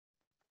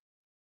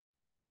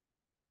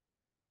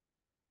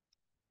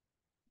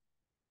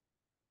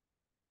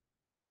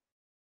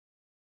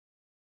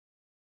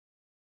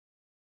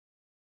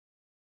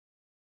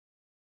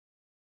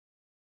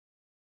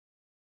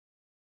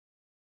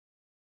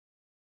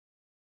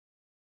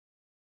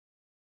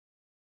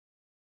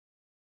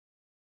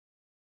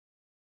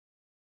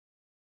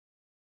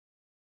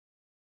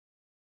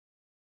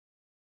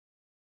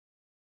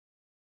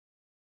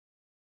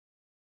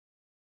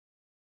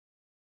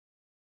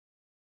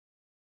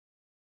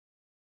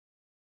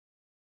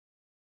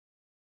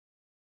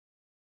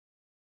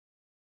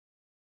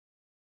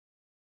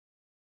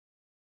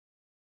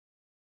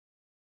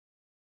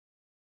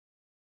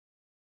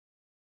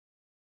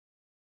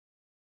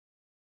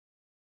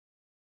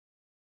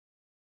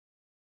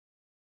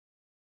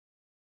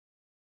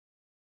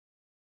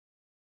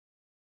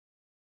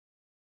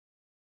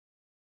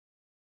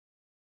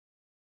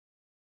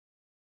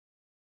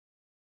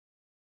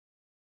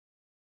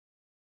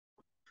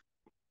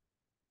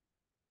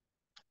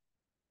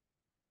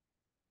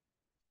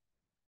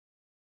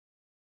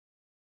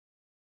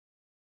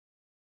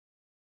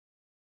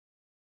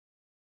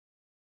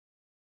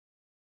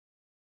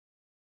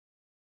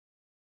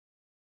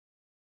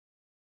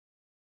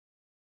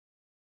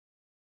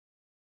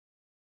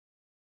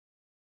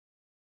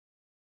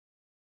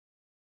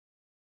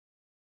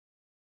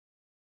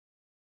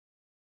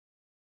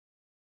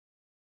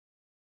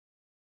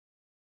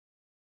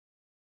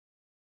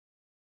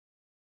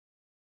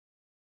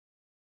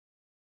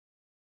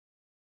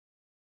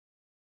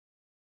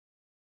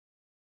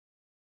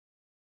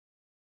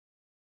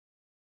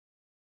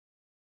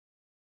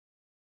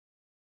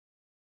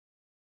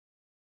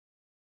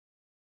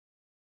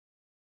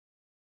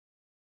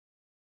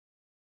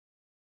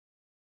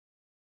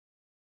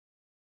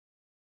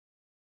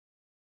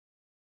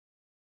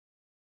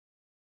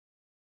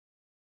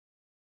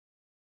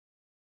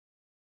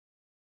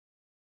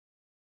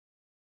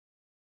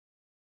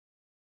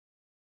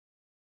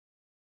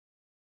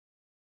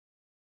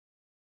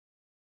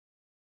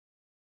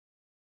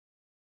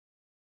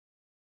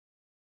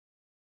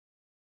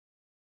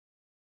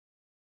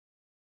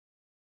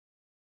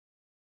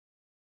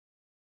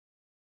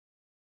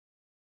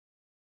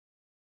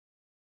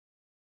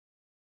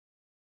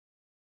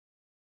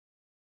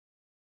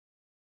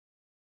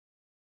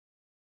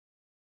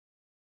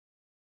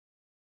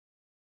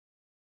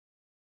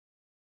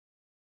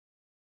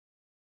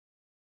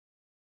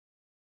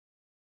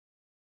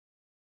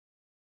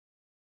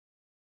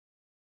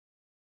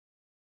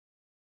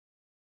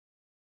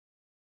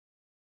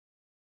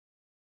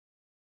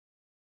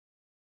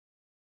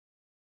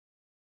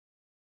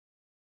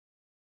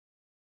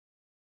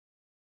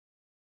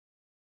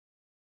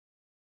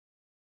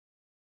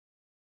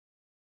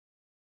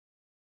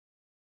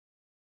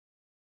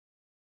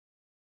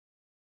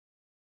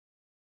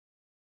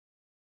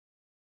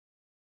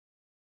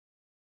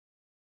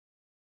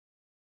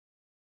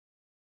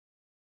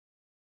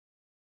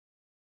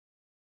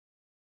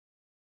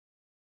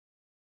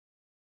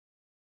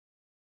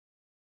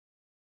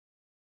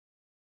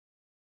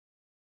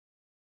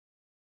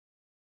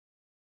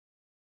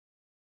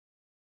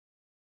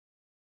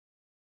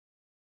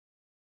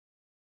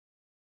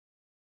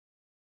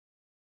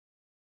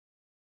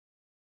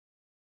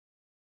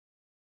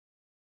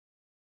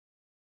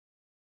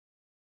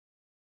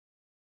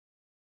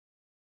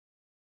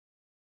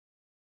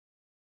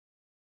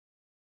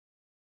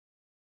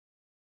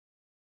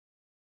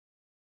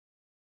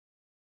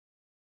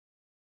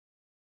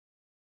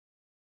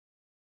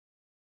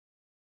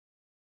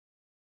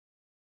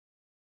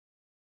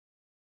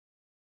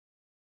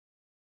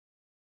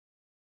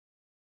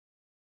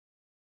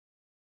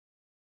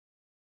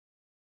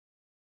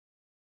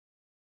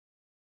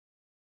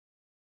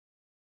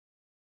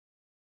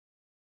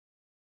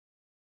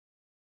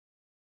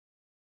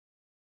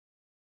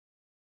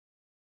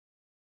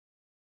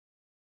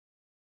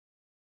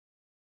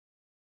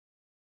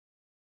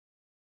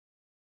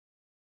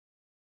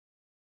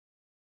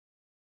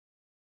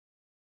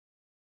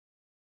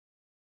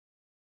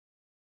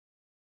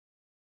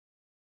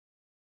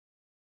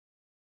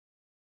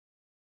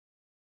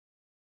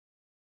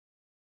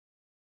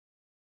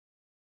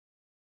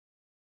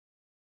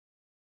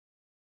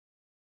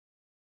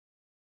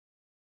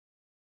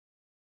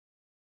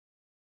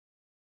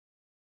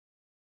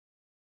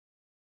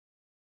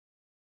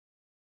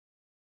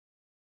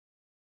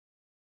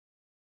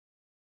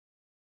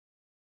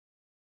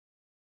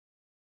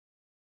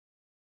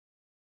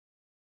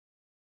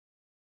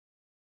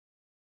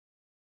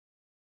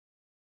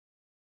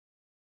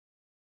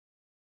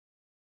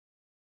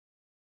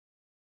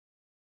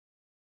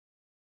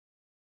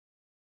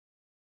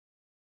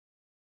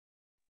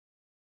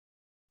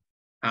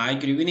Hi,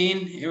 good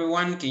evening,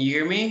 everyone. Can you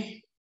hear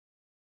me?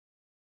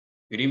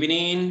 Good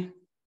evening.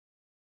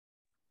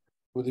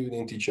 Good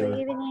evening, Good teacher.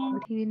 evening.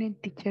 Good evening,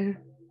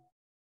 teacher.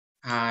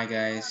 Hi,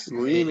 guys.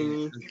 Good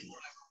evening.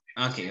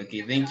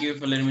 Okay. Thank you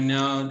for letting me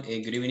know.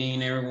 Good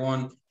evening,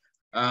 everyone.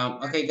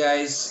 Okay,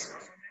 guys.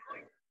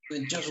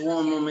 Just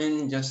one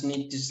moment. Just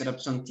need to set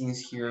up some things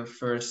here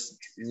first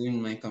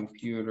in my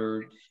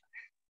computer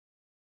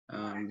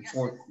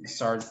before the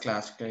start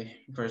class. Okay,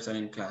 first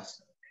starting class.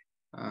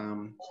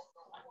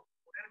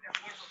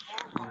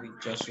 Maybe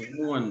just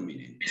 1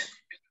 minute.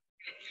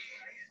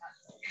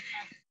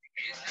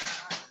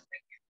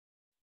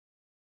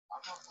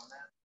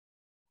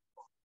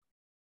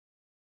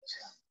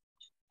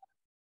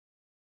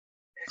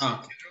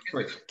 Okay,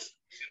 perfect.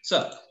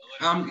 So,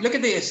 look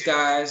at this,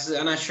 guys,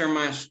 and I share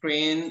my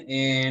screen,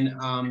 and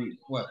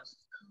well,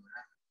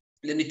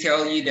 let me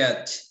tell you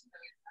that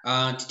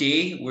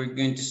today we're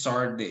going to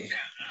start the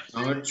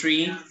number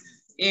 3,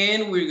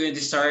 and we're going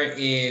to start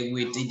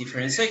with the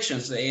different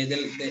sections.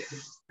 The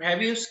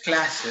previous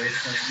classes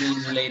has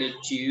been related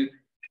to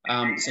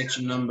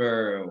section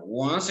number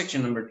 1,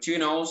 section number 2,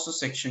 and also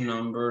section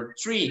number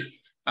 3.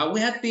 We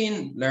had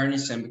been learning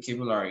some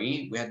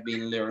vocabulary, we had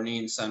been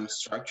learning some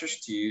structures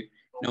too,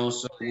 and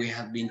also we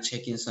have been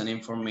checking some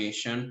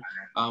information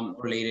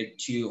related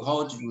to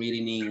how to read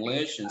in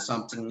English and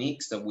some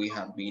techniques that we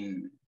have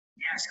been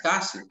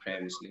discussing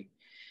previously.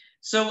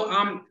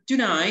 So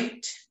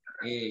tonight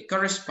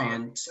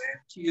corresponds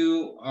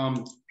to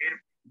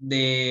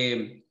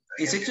the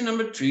in section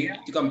number 3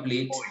 to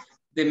complete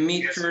the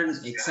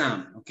midterm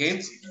exam.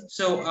 Okay,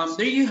 so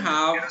there you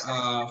have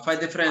 5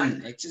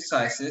 different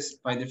exercises,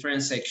 5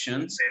 different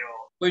sections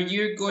where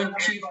you're going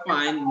to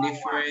find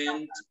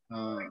different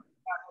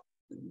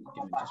give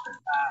me just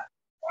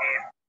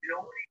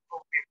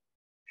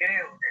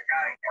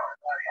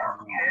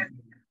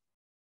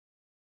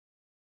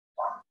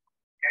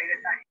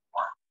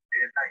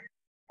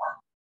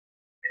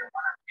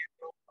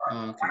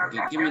okay,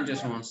 give me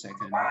just 1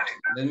 second.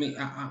 Let me,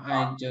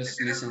 I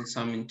just listen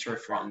some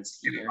interference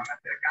here. I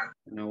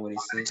don't know what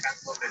is this.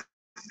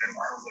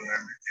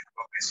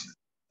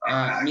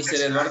 Mr.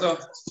 Eduardo,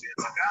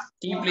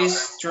 can you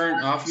please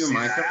turn off your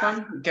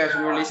microphone? Because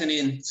we're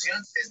listening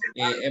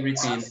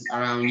everything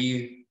around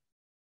you.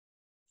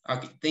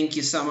 Okay, thank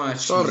you so much,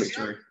 Sorry.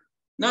 Mr.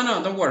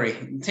 No, don't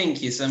worry.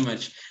 Thank you so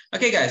much.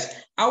 Okay, guys,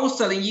 I was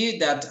telling you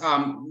that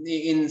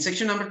in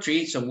section number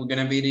 3, so we're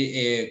gonna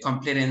be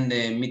completing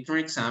the midterm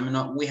exam.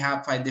 And we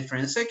have 5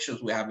 different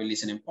sections. We have a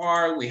listening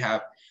part, we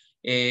have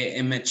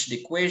match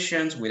the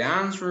questions with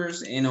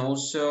answers, and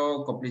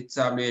also complete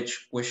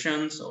WH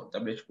questions or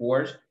WH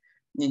words.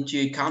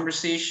 Into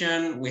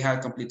conversation, we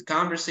have complete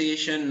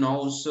conversation, and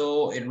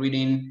also a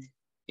reading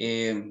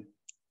an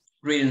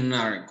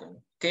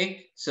article.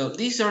 Okay, so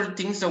these are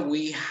things that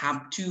we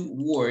have to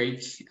work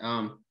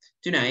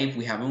tonight if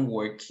we haven't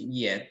worked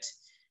yet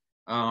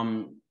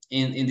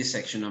in this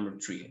section number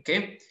 3.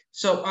 Okay,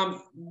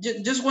 so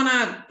just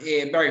wanna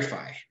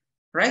verify.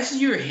 Raise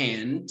your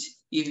hand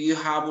if you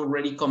have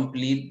already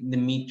completed the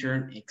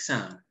midterm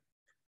exam.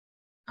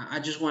 I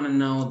just want to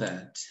know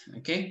that.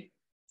 Okay,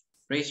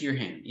 raise your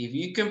hand if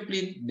you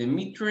complete the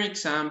midterm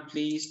exam.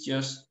 Please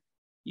just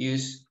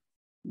use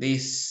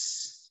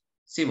this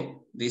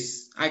symbol,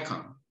 this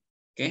icon.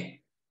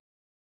 Okay,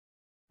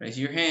 raise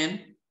your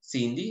hand.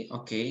 Cindy,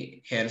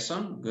 okay.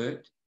 Gerson,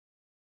 good.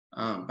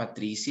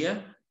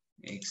 Patricia,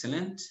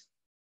 excellent.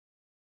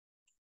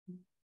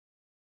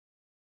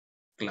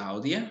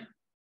 Claudia.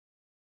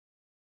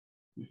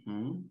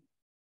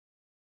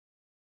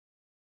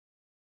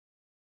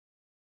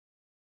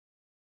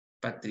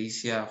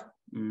 Patricia,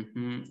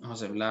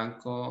 José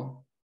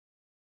Blanco.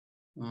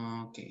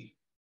 Okay.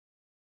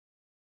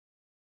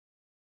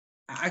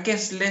 I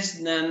guess less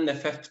than the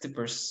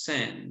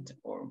 50%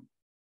 or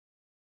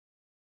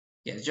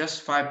yeah,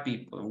 just 5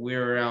 people.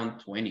 We're around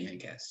 20, I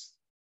guess.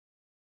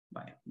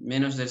 Vale.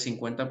 Menos del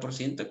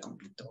 50%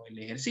 completó el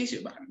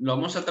ejercicio. Vale. Lo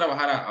vamos a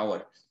trabajar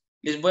ahora.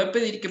 Les voy a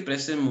pedir que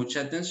presten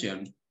mucha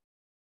atención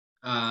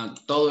a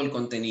todo el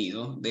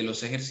contenido de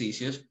los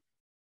ejercicios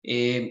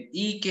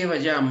y que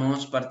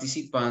vayamos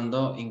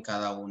participando en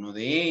cada uno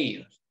de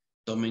ellos.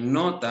 Tomen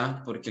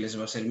nota porque les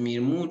va a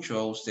servir mucho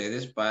a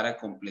ustedes para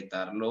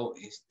completarlo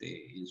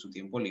en su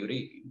tiempo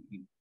libre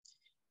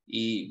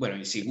y bueno,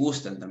 y si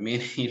gustan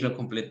también irlo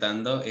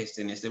completando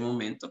en este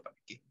momento para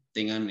que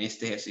tengan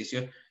este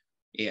ejercicio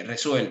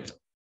resuelto.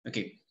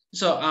 Okay,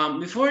 so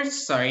before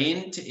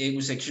starting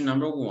with section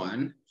number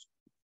 1,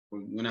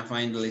 we're gonna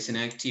find the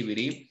listening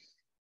activity.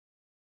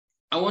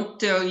 I want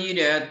to tell you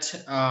that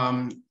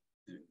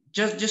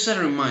just a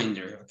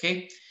reminder,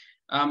 okay,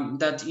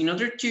 that in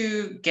order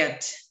to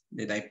get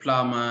the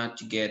diploma,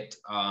 to get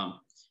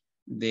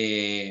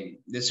the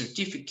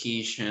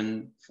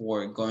certification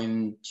for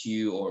going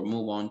to or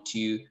move on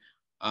to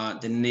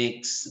the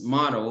next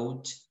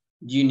module,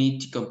 you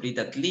need to complete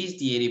at least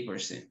the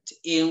 80%.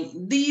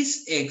 And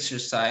this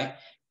exercise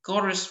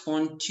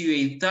corresponds to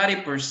a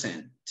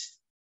 30%,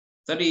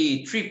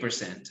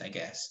 33%, I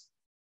guess,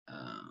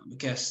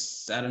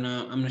 Because I don't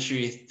know, I'm not sure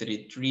if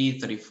 33,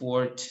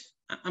 34,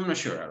 I'm not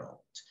sure at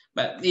all,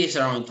 but it's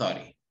around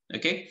 30,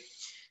 okay?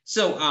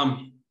 So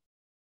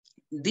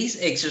this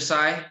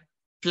exercise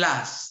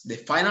plus the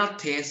final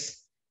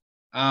test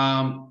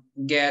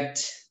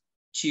get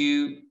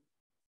to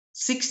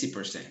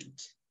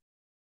 60%.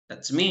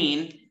 That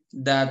means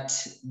that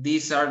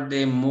these are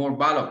the more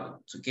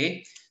valuable,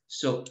 okay?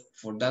 So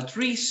for that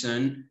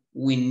reason,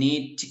 we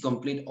need to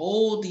complete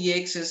all the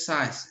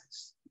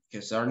exercises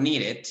because are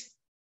needed.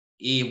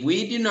 If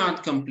we do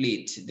not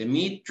complete the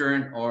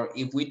midterm or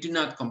if we do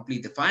not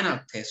complete the final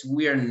test,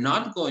 we are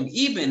not going,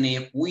 even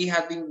if we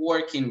have been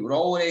working with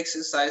all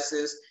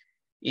exercises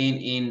in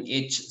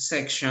each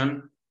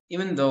section,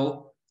 even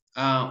though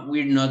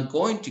we're not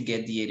going to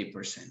get the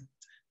 80%.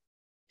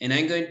 And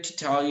I'm going to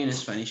tell you in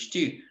Spanish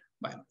too.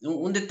 Bueno,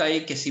 un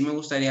detalle que sí me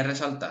gustaría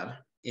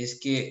resaltar es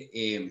que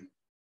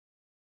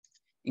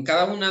en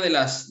cada una de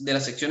las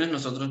secciones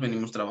nosotros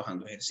venimos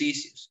trabajando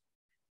ejercicios.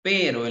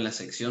 Pero en la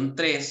sección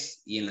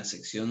 3 y en la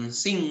sección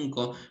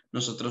 5,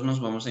 nosotros nos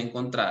vamos a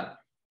encontrar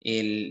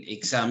el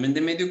examen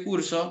de medio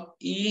curso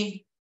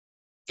y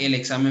el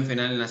examen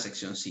final en la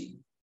sección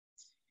 5.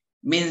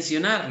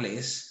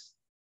 Mencionarles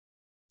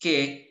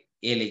que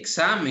el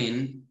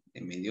examen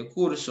de medio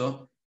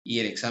curso y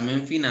el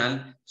examen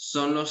final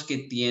son los que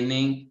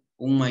tienen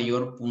un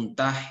mayor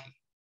puntaje,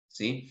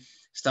 ¿sí?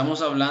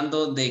 Estamos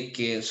hablando de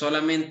que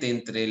solamente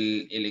entre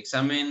el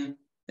examen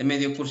de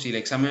medio curso y el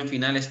examen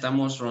final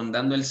estamos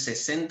rondando el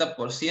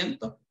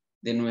 60%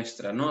 de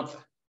nuestra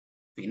nota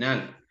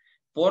final.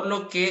 Por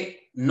lo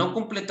que no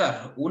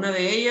completar una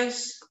de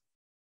ellas,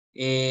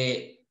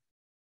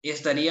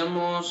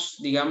 estaríamos,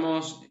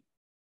 digamos,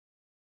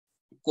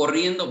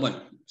 corriendo,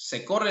 bueno,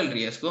 se corre el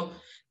riesgo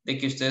de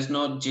que ustedes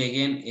no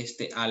lleguen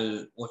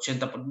al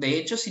 80%. De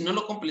hecho, si no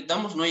lo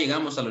completamos, no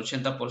llegamos al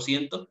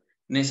 80%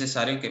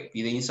 necesario que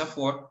pide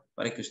INSAFOR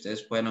para que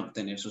ustedes puedan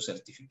obtener su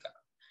certificado.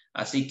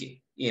 Así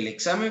que el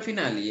examen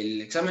final y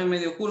el examen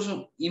medio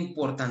curso,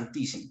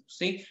 importantísimo,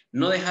 ¿sí?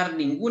 No dejar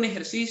ningún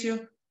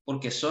ejercicio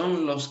porque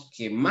son los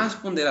que más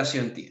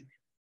ponderación tienen.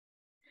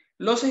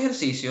 Los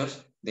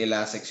ejercicios de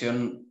la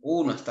sección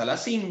 1 hasta la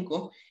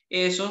 5,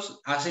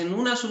 esos hacen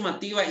una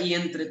sumativa y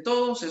entre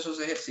todos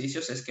esos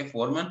ejercicios es que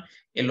forman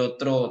el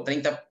otro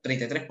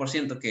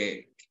 33%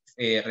 que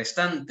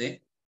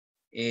restante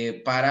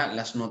para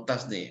las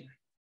notas del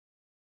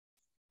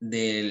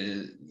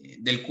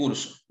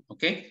curso,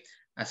 ¿ok?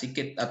 Así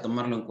que a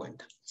tomarlo en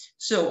cuenta.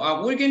 So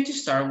we're going to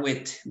start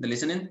with the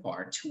listening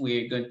part.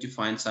 We're going to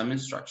find some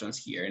instructions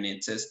here and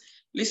it says,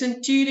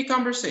 listen to the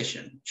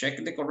conversation, check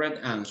the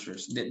correct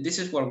answers. This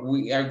is what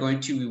we are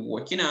going to be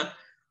working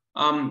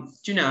on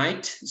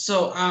tonight.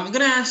 So I'm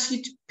gonna ask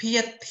you to pay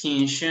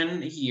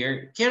attention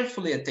here,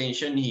 carefully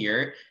attention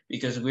here,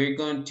 because we're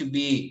going to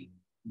be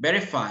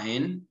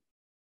verifying,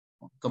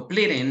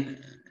 completing,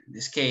 in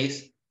this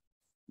case,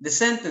 the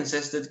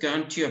sentences that are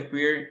going to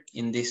appear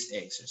in this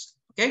exercise,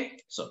 okay?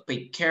 So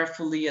pay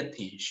carefully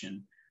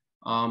attention.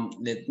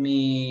 Let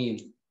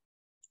me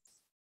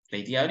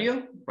play the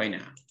audio right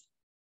now.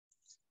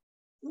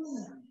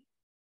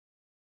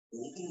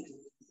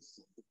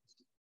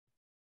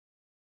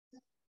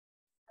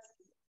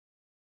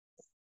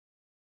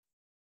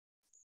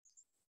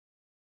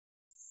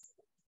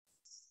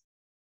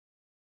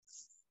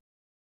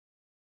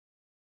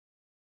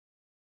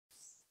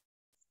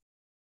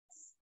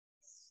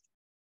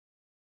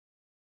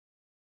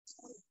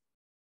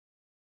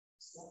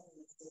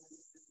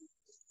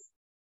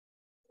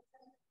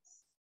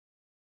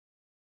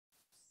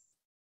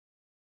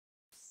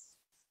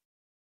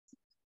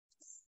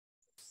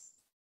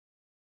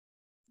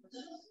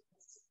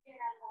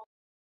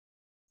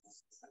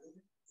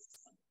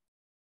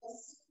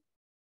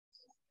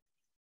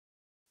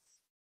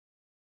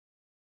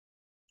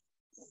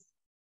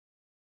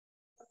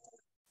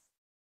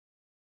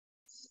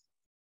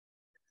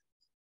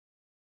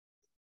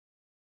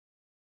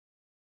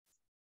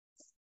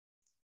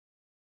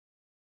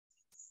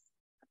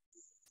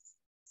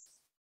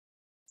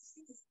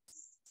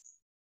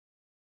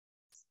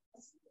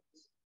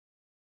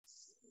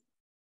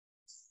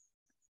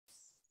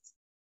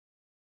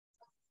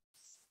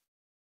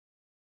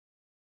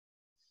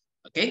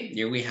 Okay,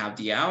 here we have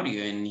the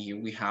audio and here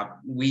we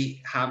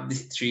have the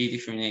 3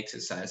 different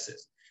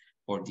exercises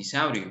for this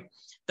audio.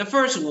 The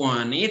first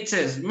one, it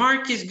says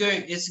Mark is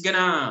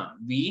gonna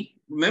be,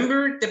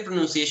 remember the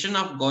pronunciation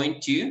of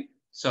going to?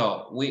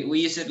 So we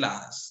use it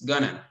last,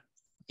 gonna,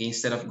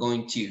 instead of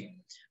going to.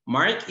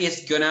 Mark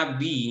is gonna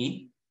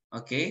be,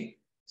 okay,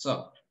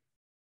 so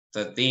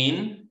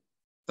 13,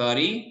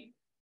 30,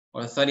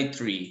 or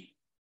 33?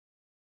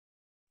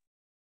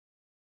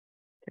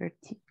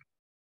 13.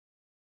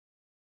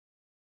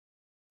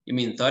 You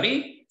mean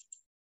 30?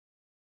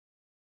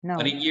 No.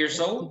 30 years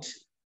old?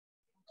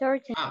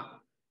 13.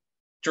 Ah,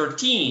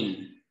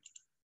 13.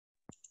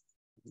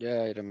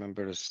 Yeah, I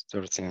remember it's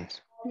 13.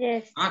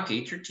 Yes.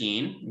 Okay,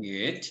 13,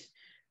 good.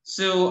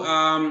 So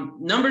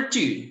number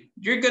 2,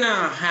 you're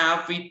gonna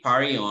have a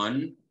party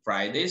on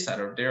Friday,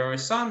 Saturday, or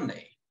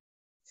Sunday?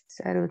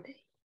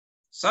 Saturday.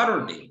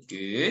 Saturday.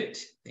 Good.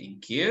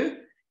 Thank you.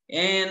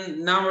 And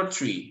number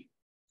 3.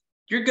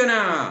 You're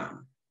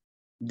gonna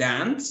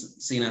dance,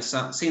 sing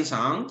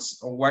songs,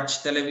 or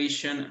watch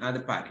television at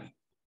the party.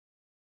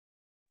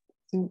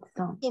 Sing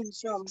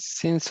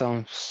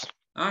songs.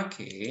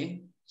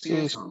 Okay.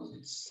 Sing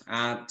songs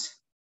at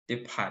the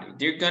party.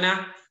 They're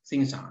gonna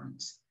sing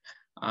songs.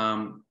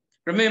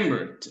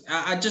 Remember,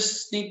 I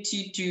just need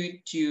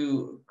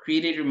to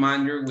create a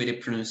reminder with the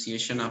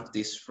pronunciation of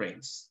this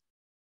phrase.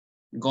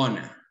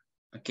 Gonna,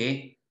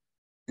 okay?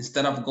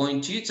 Instead of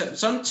going to,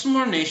 it's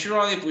more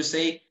natural if we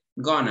say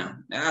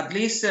gonna, at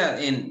least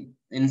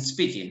in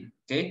speaking,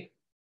 okay?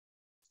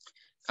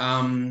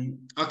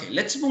 Okay,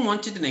 let's move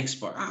on to the next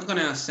part. I'm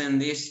gonna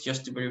send this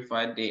just to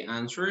verify the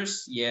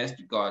answers. Yes,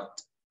 you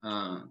got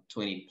 20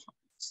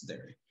 points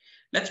there.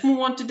 Let's move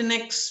on to the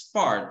next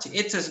part.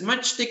 It says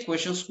match the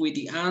questions with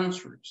the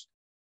answers.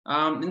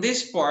 In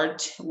this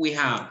part, we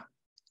have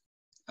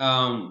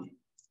one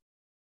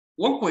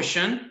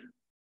question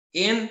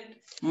and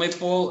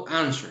multiple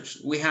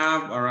answers. We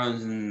have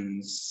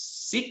around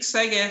 6,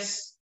 I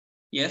guess.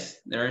 Yes,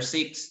 there are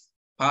 6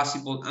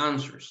 possible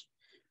answers.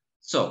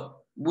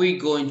 So we're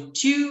going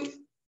to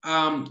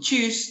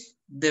choose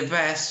the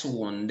best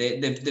one,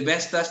 the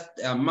best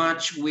that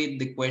match with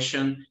the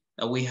question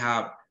that we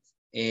have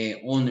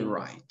on the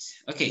right.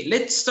 Okay,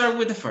 let's start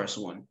with the first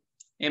one.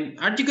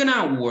 Are you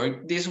gonna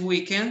work this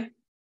weekend?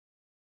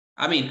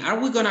 I mean, are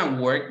we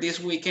gonna work this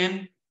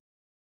weekend?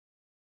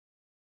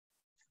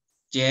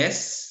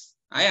 Yes,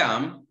 I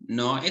am.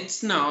 No,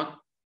 it's not.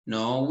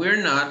 No,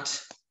 we're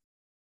not.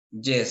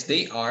 Yes,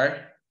 they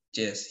are.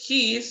 Yes,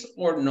 he is,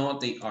 or no,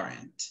 they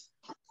aren't.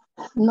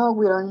 No,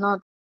 we are not.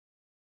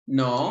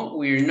 No,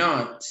 we're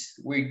not.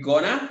 We're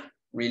gonna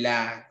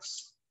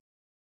relax.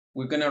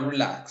 We're gonna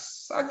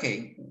relax.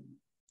 Okay.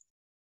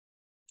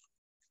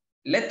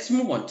 Let's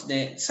move on to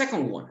the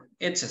second one.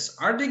 It says,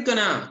 are they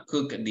gonna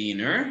cook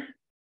dinner?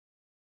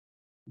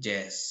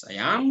 Yes, I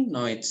am.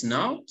 No, it's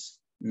not.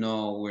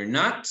 No, we're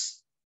not.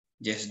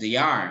 Yes, they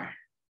are.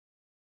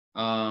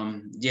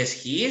 Yes,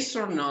 he is,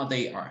 or no,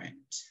 they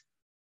aren't.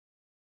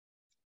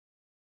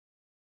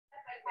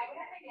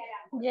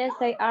 Yes,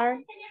 they are.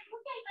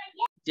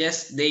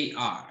 Yes, they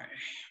are.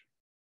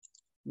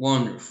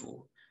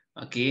 Wonderful.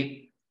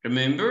 Okay,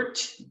 remember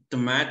to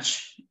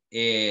match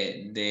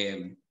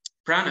the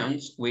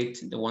pronouns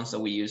with the ones that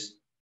we use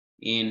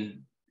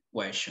in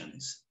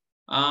questions.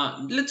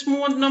 Let's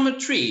move on to number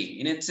 3.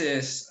 And it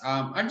says,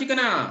 are you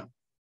gonna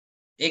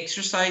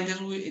exercise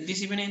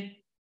this evening?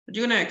 Are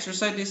you gonna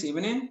exercise this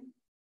evening?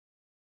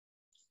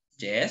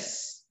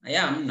 Yes, I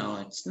am. No,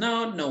 it's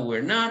not. No,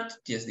 we're not.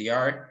 Yes, they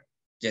are.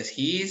 Yes,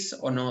 he is,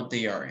 or no,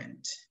 they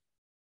aren't.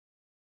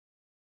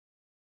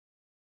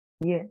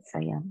 Yes, I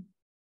am.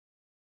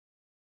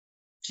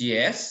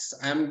 Yes,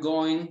 I'm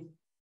going.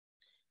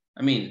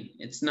 I mean,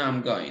 it's not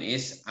I'm going.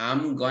 It's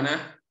I'm gonna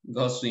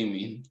go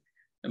swimming.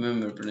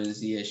 Remember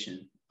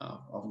pronunciation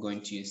of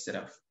going to instead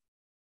of,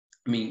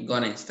 I mean,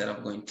 gonna instead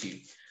of going to.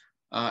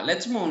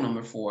 Let's move on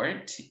number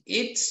 4.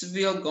 It's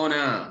Bill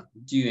gonna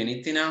do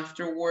anything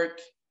after work?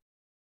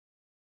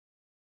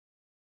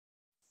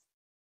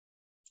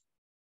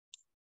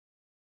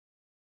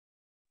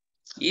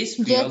 Is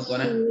Bill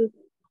gonna?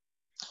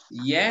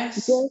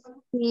 Yes,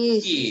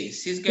 he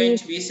is. He's going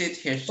to visit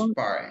his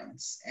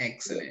parents.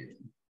 Excellent.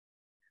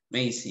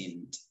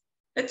 Amazing.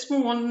 Let's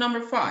move on to number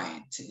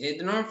 5.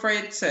 The number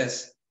 5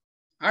 says,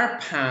 are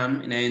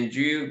Pam and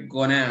Andrew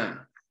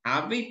gonna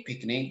have a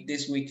picnic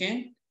this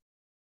weekend?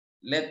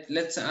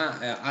 Let's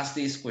ask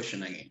this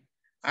question again.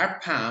 Are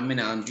Pam and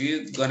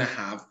Andrew gonna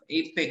have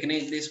a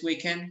picnic this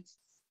weekend?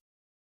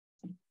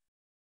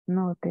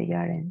 No, they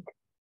aren't.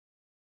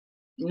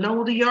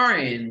 No, they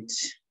aren't.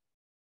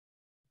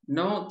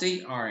 No,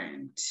 they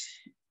aren't.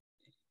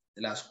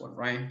 The last one,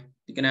 right?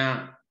 They're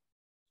gonna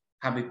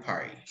have a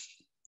party.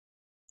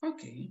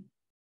 Okay.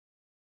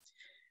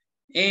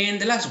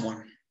 And the last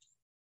one.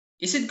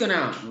 Is it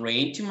gonna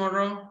rain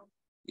tomorrow?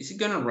 Is it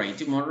gonna rain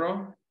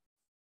tomorrow?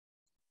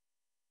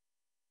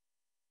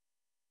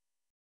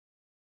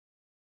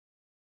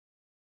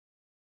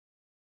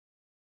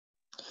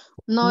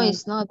 No,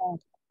 it's not.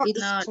 It's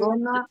No.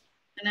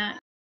 gonna.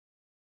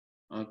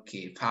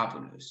 Okay,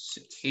 fabulous.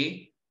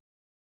 Okay.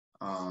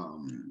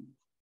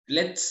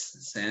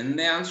 Let's send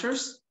the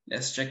answers.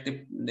 Let's check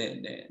the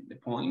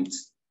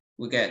points.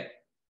 We got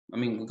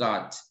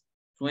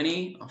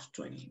 20 of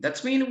 20.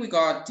 That's mean we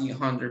got the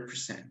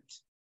 100%.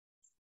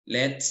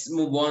 Let's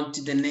move on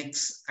to the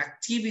next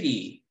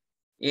activity.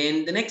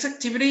 And the next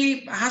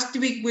activity has to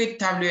be with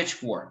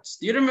WH words.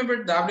 Do you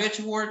remember WH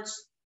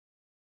words?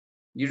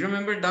 Do you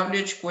remember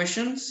WH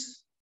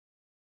questions?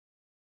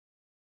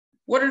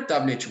 What are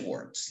WH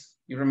words?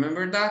 You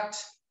remember that?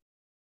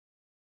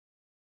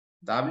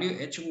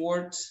 WH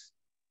words?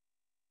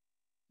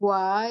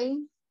 Why?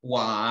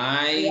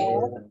 Why?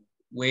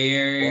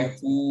 Where?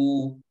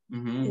 Who?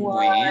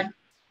 When.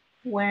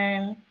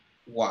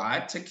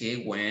 What?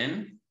 Okay,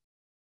 when?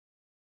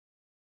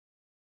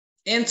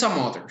 And some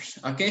others.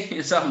 Okay,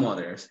 and some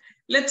others.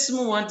 Let's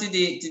move on to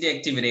the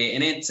activity,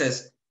 and it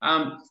says,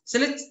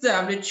 Select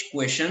established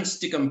questions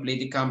to complete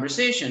the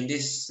conversation.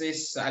 This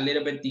is a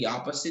little bit the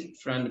opposite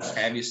from the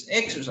previous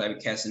exercise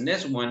because in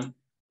this one,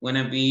 we're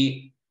gonna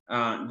be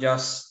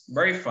just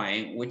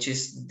verifying which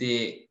is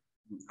the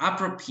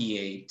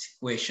appropriate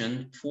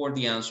question for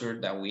the answer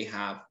that we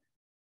have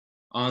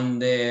on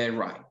the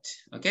right.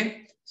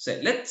 Okay, so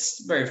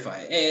let's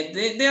verify.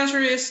 The answer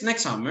is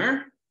next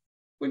summer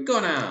we're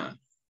gonna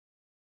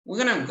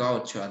go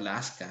to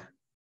Alaska.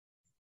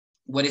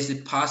 What is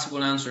the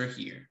possible answer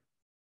here?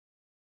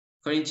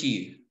 According to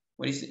you,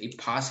 what is a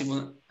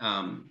possible,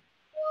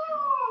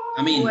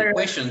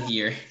 question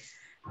here?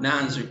 The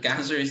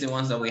answer is the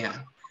ones that we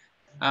have.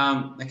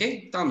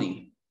 Okay, tell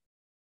me.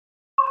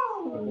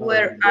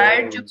 Where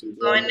are you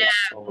gonna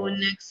go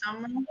next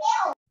summer?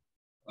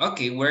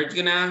 Okay, where are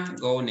you gonna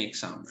go next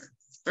summer?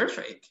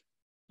 Perfect.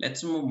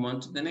 Let's move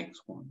on to the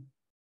next one.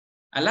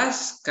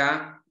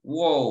 Alaska,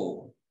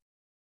 whoa.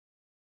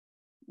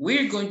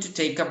 We're going to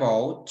take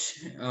about,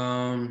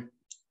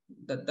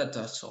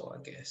 that's all,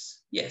 I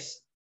guess.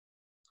 Yes.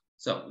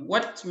 So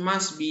what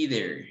must be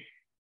there?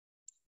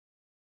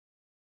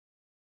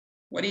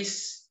 What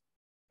is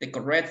the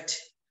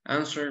correct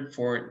answer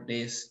for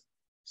this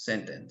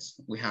sentence?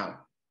 We have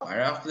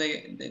part of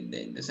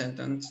the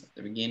sentence at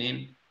the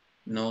beginning,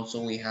 and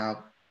also we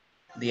have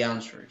the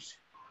answers.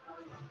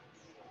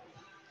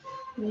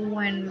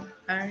 When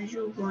are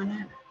you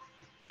gonna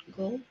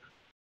go?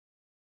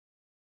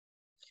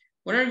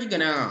 When are you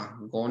gonna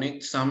go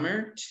next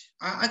summer?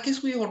 I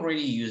guess we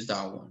already used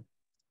that one.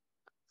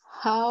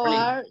 How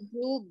are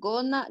you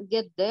gonna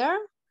get there?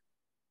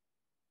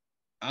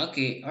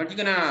 Okay, are you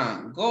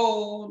gonna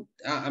go?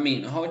 How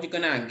are you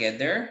gonna get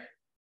there?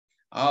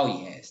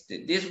 Oh yes,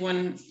 this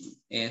one,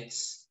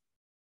 it's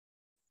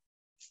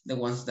the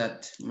ones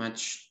that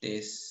match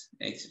this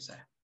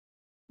exercise.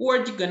 Who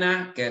are you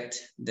gonna get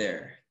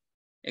there?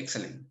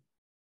 Excellent.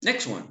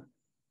 Next one.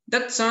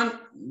 That sounds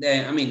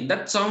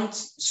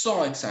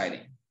so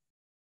exciting.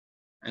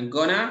 I'm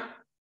gonna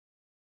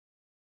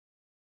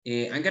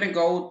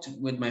go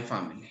with my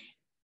family.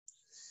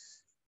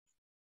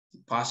 The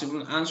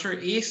possible answer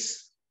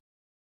is.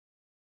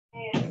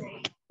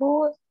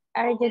 Who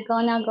are you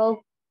gonna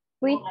go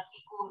with?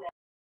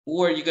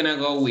 Who are you gonna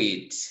go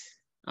with?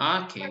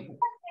 Okay,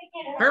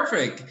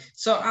 perfect.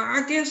 So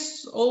I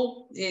guess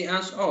all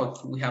answers. Oh,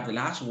 we have the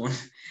last one.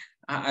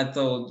 I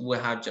thought we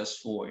have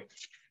just 4.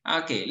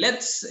 Okay,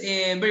 let's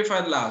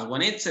verify the last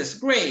one. It says,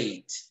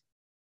 great.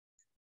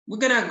 We're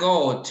gonna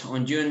go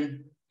on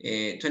June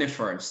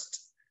 21st.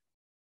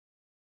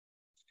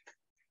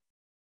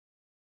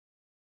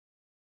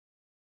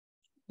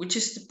 Which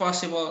is the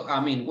possible,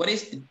 what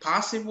is the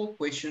possible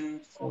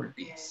question for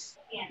this?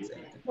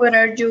 Where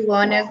are you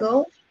gonna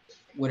go?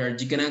 Where are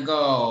you gonna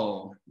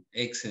go?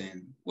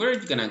 Excellent. Where are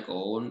you gonna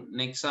go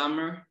next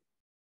summer?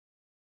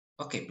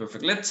 Okay,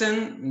 perfect. Let's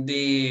send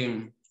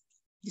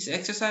this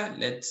exercise.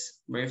 Let's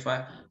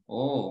verify.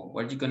 Oh,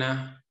 where you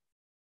gonna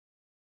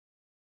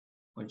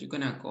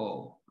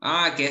go?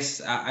 I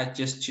guess I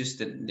just choose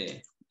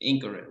the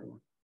incorrect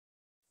one.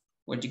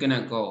 Where you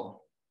gonna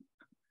go?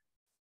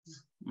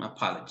 My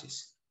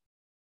apologies.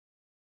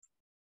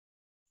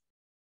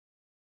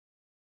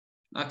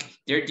 Okay,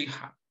 there you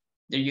have.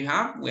 There you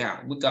have. We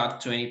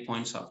got 20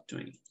 points of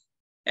 20.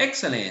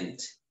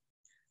 Excellent.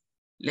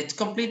 Let's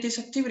complete this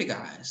activity,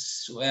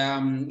 guys.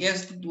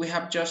 Yes, we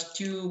have just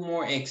 2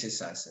 more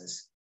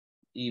exercises.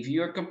 If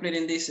you're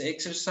completing this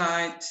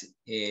exercise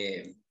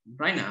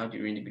right now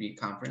during the video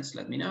conference,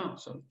 let me know.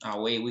 So that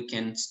way we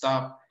can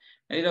stop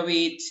a little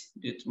bit,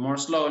 do it more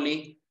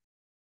slowly,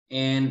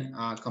 and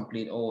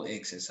complete all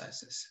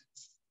exercises.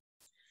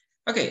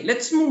 Okay,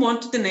 let's move on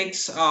to the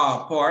next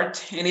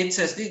part. And it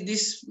says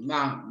this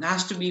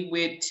has to be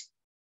with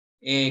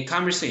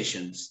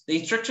conversations. The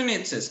instruction,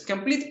 it says,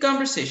 complete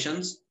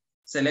conversations,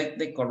 select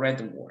the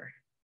correct word.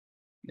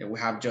 Then we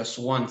have just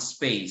 1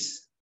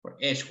 space for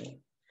each one.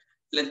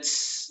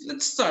 Let's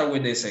start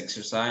with this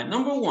exercise.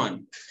 Number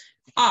 1,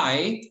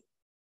 I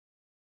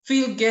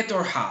feel, get,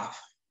 or have.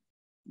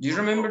 Do you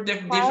remember the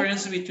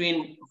difference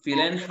between feel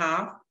and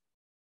have?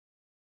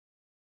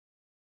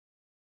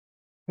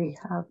 We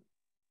have.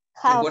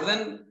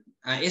 ¿Recuerdan?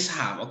 Es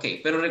have, ok.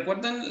 Pero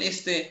 ¿recuerdan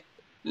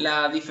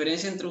la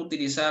diferencia entre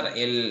utilizar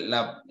el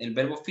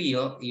verbo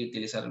feel y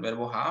utilizar el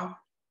verbo have?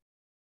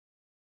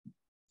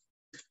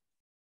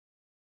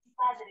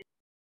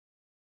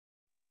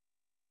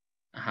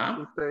 Ajá.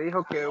 Usted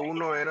dijo que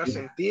uno era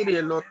sentir y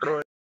el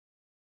otro.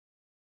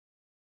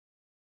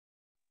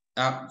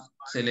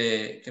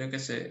 Creo que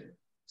se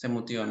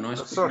mutió, ¿no?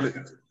 Sorry.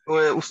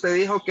 Usted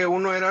dijo que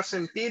uno era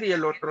sentir y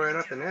el otro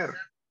era tener.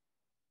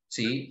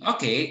 Sí,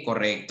 ok,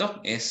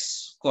 correcto,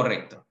 es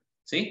correcto,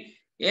 ¿sí?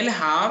 El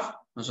have,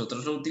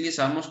 nosotros lo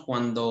utilizamos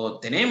cuando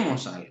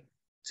tenemos algo,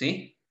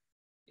 ¿sí?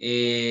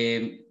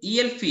 Y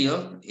el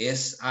feel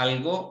es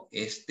algo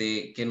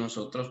que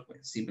nosotros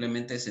pues,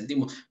 simplemente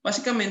sentimos.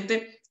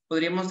 Básicamente,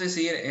 podríamos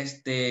decir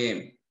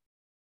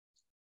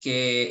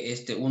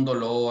que un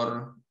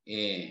dolor,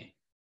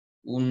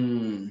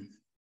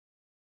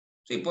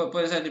 Sí,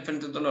 puede ser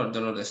diferente dolor,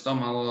 dolor de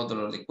estómago,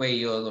 dolor de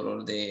cuello,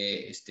 dolor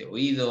de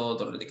oído,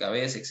 dolor de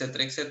cabeza,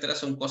 etcétera, etcétera.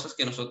 Son cosas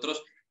que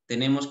nosotros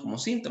tenemos como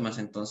síntomas.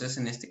 Entonces,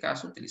 en este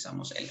caso,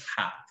 utilizamos el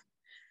have.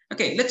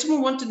 Okay, let's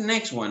move on to the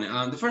next one.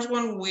 The first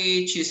one,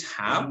 which is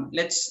have.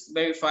 Let's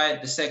verify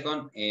the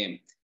second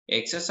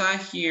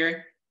exercise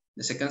here,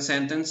 the second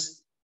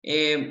sentence.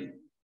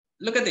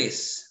 Look at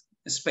this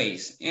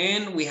space.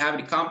 And we have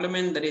the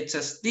complement that it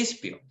says these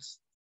pills.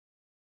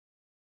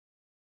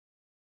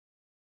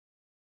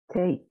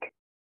 Take.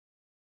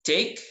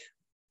 Take,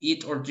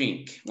 eat, or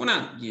drink. Why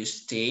not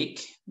just take?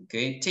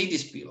 Okay, take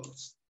these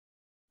pills.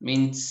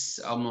 Means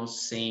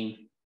almost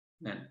same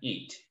than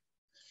eat.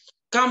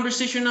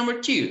 Conversation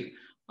number 2.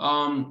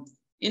 In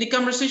the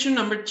conversation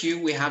number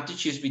 2, we have to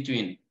choose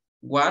between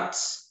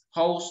what's,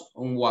 how's,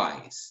 and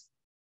why's.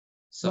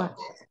 So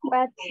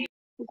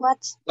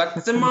what's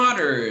the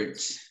matter?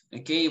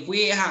 Okay, if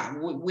we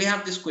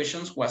have these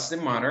questions, what's the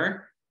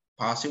matter?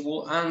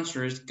 Possible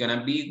answers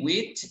gonna be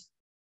with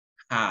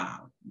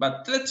have.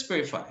 But let's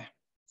verify.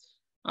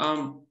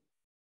 I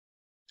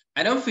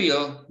don't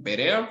feel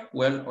better,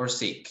 well, or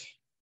sick.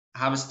 I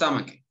have a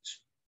stomachache.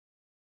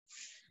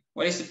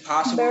 What is the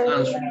possible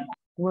answer?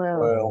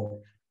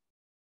 Well.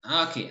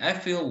 Okay, I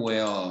feel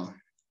well.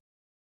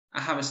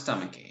 I have a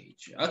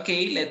stomachache.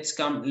 Okay, let's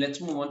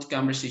move on to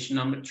conversation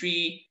number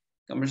 3.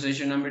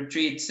 Conversation number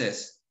 3, it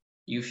says,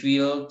 you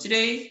feel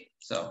today?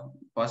 So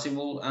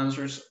possible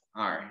answers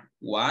are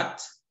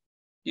what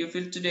do you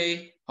feel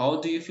today? How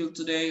do you feel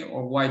today?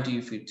 Or why do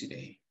you feel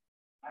today?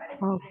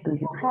 How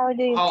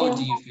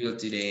do you feel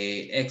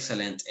today?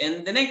 Excellent.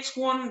 And the next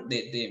one,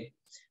 the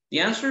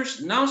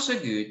answers not so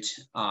good.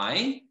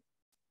 I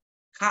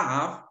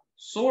have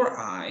sore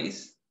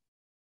eyes.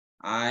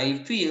 I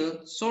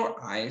feel sore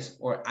eyes,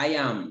 or I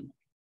am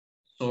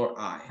sore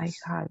eyes.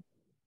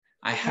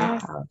 I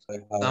have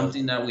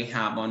something that we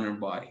have on our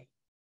body.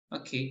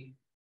 Okay,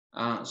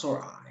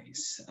 sore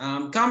eyes.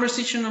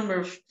 Conversation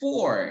number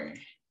 4.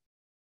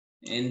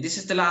 And this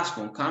is the last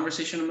one.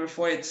 Conversation number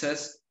 4, it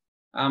says,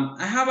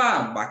 I have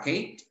a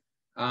backache.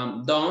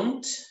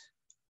 Don't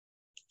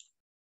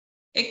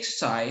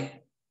exercise,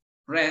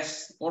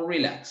 rest, or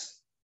relax.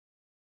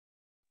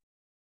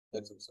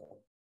 Don't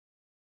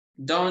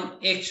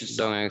exercise.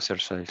 Don't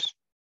exercise.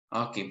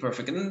 Okay,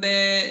 perfect. And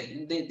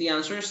the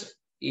answers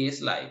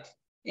is like,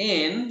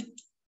 and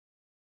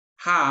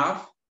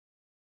have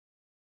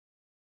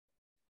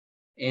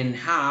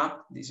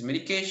this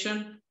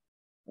medication,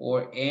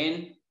 or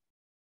and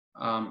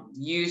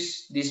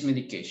use this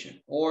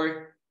medication,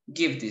 or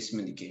give this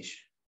medication.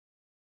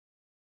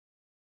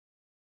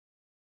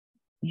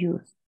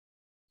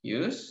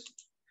 Use.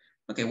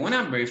 Okay, when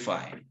I'm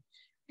verifying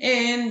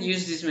and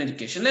use this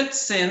medication, let's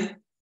send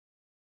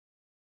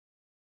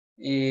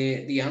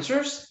the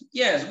answers.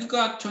 Yes, we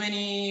got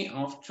 20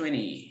 of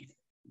 20.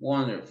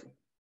 Wonderful.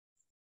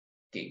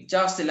 Okay,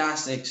 just the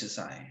last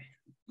exercise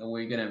that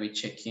we're gonna be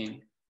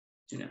checking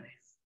tonight.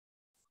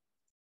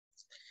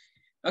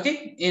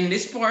 Okay, in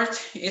this part,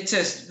 it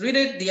says,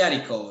 read the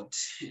article.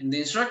 In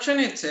the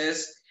instruction, it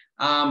says,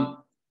 read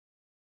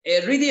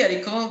the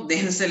article,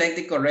 then select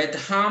the correct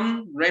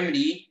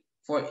remedy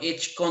for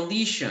each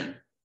condition.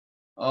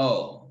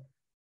 Oh,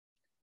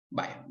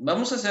 vaya,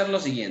 vamos a hacer lo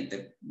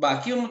siguiente.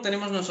 Aquí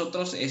tenemos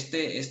nosotros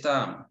este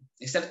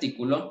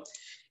artículo,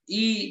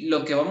 y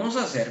lo que vamos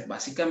a hacer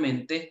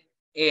básicamente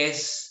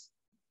es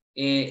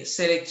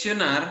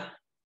seleccionar,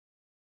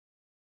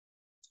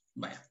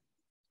 vaya,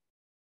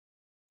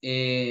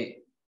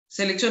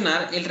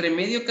 seleccionar el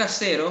remedio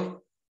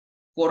casero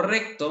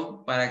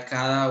correcto para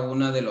cada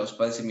uno de los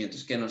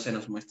padecimientos que se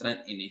nos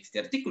muestran en este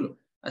artículo.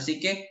 Así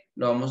que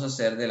lo vamos a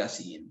hacer de la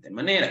siguiente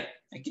manera.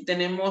 Aquí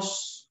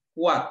tenemos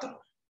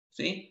 4,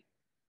 ¿sí?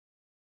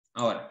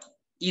 Ahora,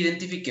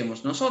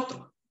 identifiquemos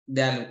nosotros,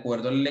 de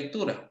acuerdo a la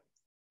lectura.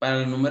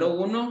 Para el número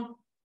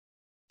 1,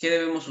 ¿qué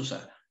debemos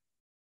usar?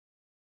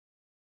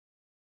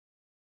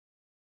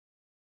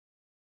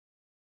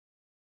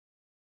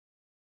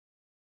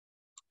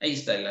 Ahí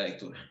está la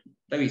lectura.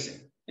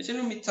 Revisen.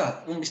 Échenle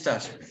un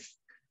vistazo.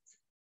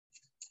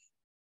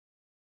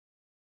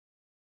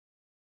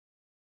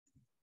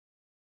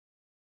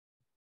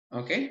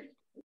 ¿Ok?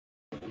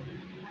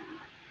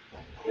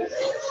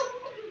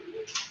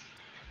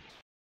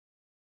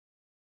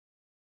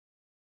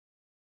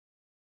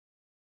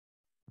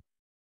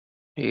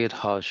 Eat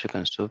hot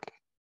chicken soup.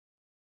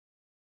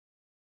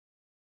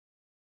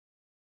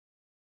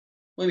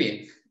 Muy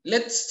bien.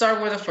 Let's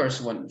start with the first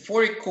one.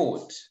 For a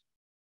cold,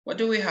 what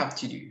do we have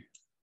to do?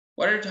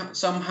 What are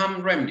some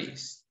home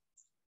remedies?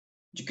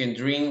 You can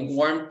drink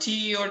warm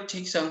tea or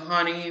take some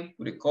honey,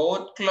 put a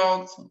cold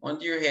cloth on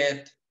your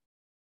head.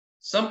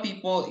 Some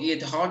people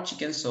eat hot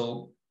chicken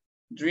soup,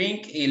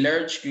 drink a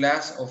large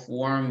glass of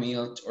warm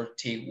milk, or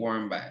take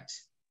warm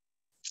baths.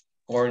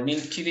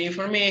 According to the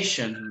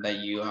information that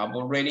you have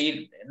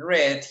already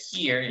read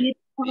here,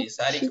 this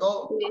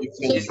article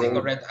is the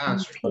correct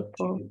answer.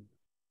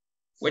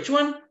 Which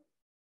one?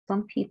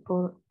 Some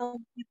people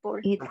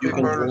eat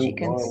Some hot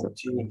chicken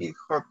soup. Eat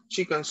hot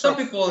chicken soup. Some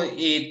people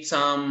eat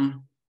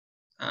some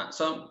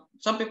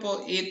Some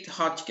people eat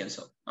hot chicken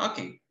soup.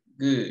 Okay,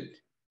 good.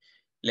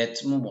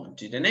 Let's move on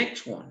to the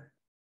next one.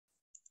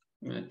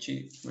 I'm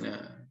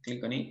gonna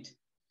click on it.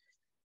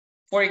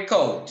 For a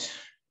cold,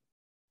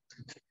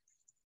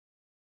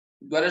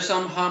 what are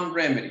some home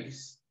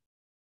remedies?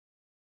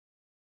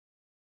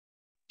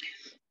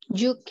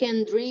 You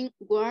can drink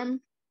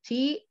warm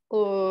tea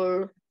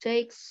or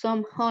take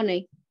some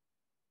honey.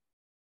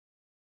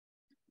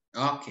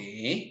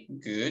 Okay,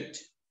 good.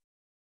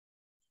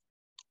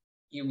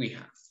 Here we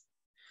have.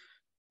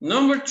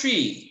 Number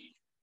 3,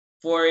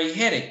 for a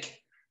headache.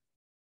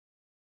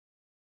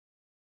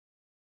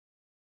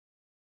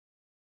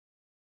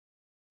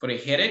 For a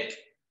headache.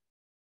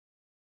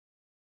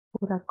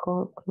 Put a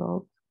cold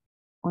cloth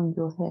on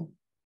your head.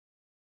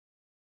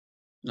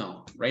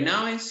 No, right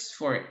now it's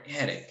for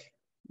headache.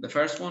 The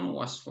first one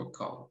was for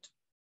cold.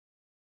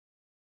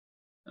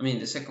 I mean,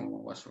 the second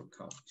one was for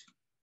cold.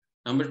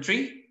 Number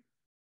 3,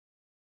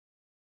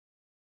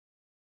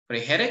 for a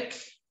headache,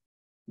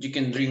 you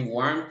can drink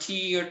warm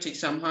tea or take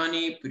some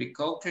honey, put a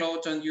cold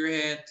cloth on your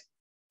head.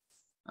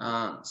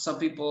 Some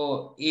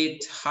people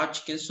eat hot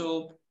chicken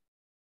soup,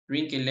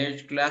 drink a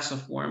large glass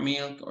of warm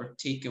milk, or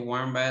take a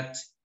warm bath.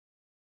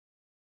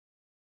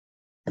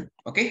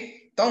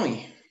 Okay, tell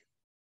me.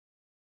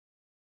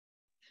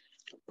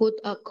 Put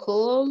a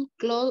cold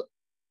cloth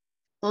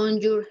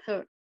on your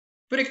head.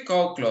 Put a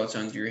cold cloth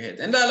on your head.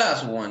 And the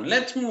last one,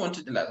 let's move on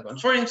to the last one.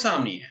 For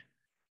insomnia,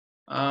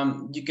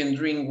 you can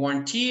drink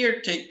warm tea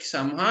or take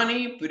some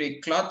honey, put a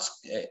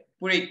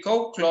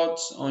cold cloth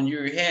on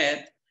your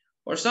head,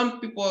 or some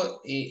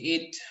people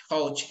eat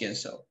whole chicken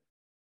soup.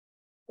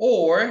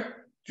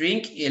 Or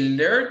drink a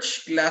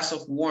large glass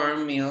of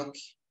warm milk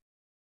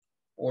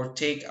or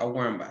take a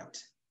warm bath.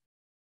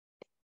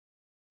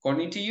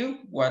 According to you,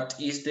 what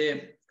is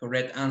the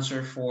correct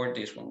answer for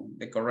this one?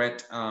 The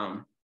correct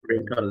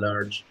Drink a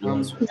large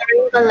glass.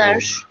 Drink a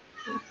large.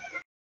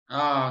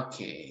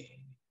 Okay.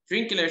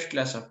 Drink a large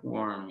glass of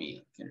warm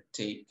milk and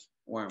take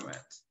warm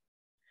bath.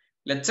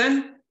 Let's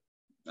end.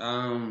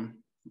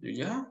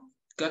 Yeah,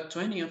 got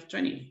 20 of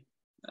 20.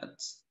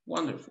 That's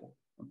wonderful.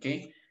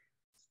 Okay.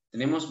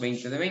 Tenemos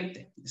 20 de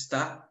 20.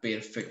 Está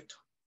perfecto.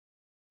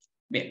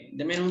 Bien,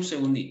 denme un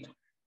segundito.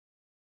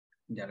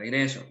 Ya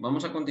regreso.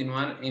 Vamos a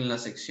continuar en la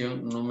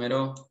sección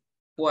número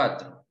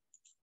 4.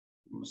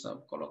 Vamos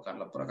a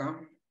colocarla por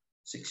acá.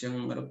 Sección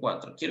número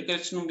 4. Quiero que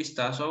echen un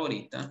vistazo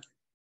ahorita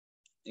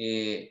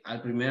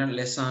al primer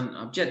lesson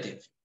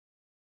objective.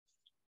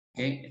 Ok,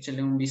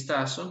 échenle un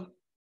vistazo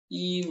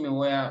y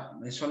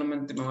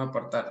solamente me voy a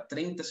apartar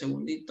 30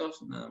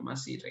 segunditos nada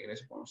más y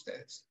regreso con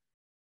ustedes.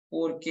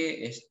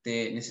 Porque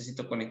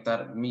necesito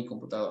conectar mi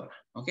computadora.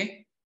 Ok,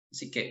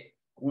 así que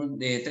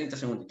de 30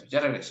 segunditos.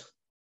 Ya regreso.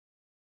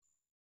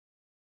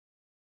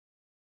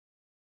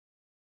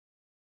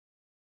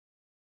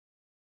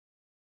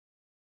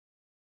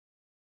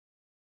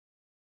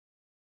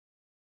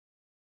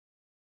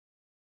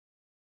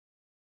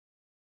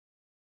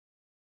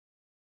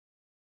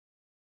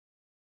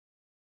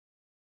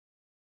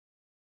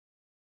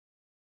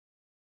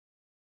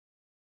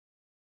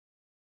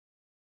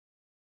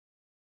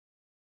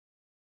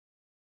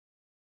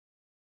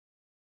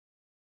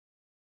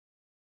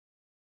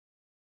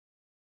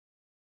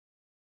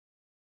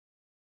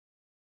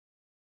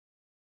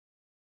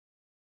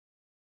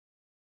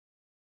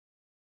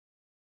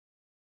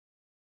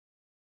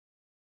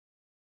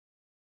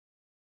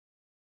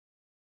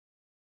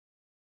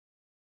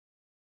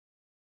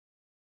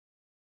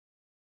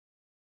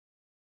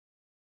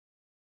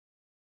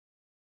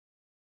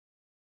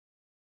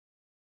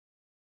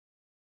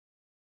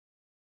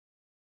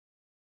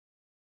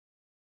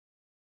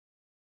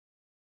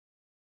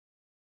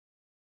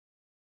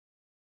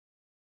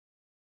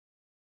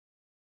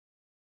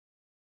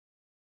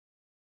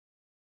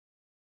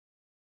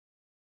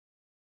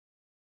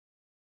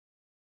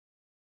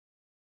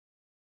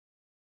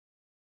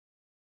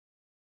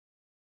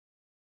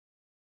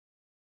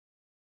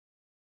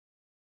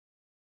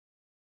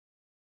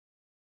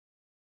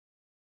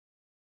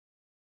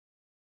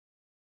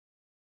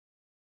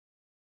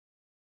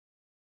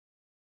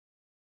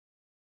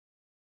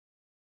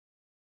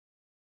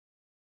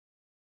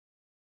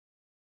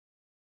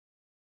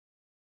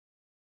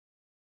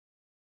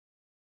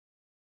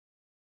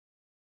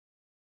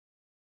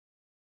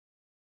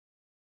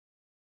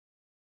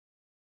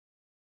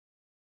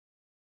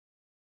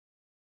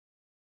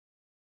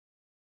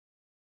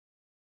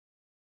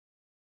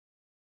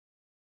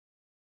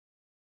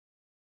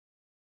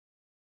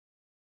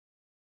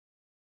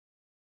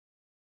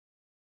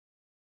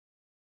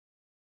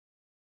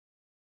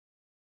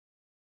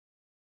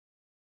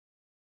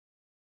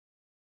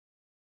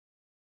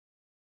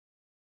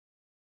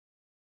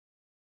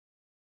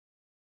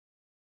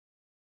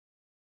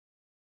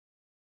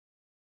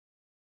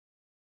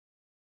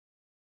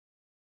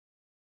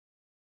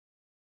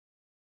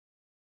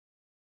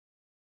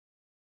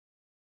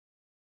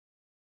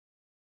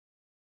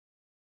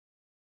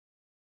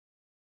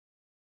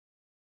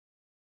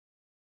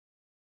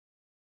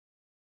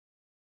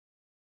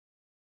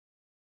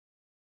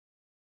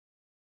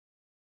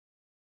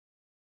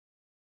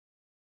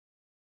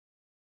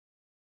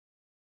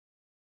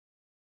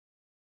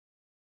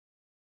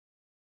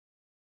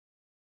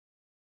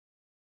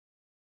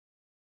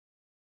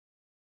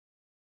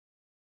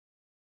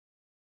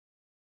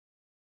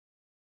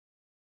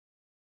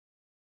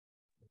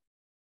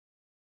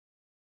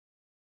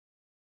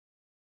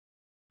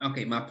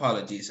 Okay, my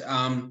apologies.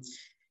 Okay,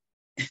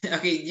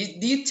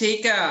 do you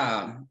take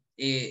a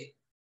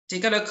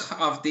look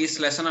of this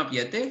lesson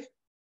objective?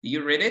 Do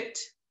you read it?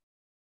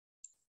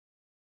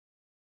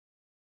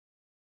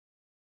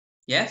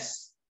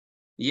 Yes?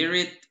 Do you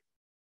read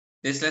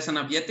this lesson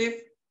objective?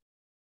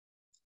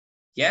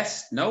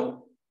 Yes?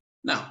 No?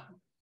 No.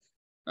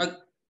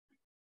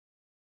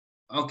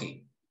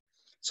 Okay.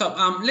 So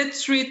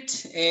let's read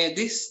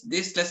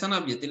this lesson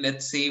objective.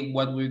 Let's see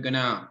what we're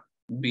gonna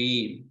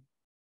be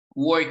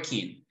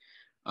working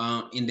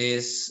in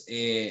this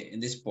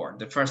part,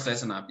 the first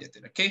lesson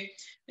objective. Okay,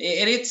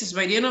 and it's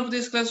by the end of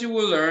this class you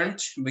will learn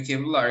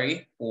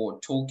vocabulary for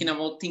talking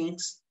about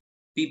things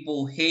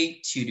people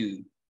hate to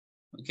do.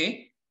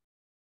 Okay,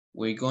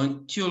 we're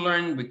going to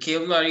learn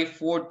vocabulary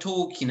for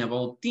talking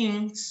about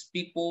things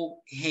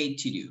people hate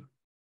to do.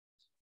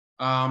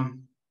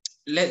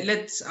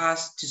 Let's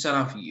ask to some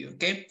of you.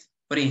 Okay,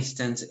 for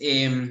instance,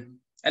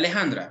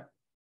 Alejandra,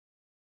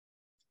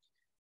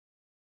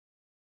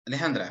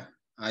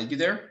 are you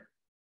there?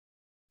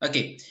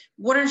 Okay,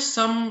 what are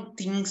some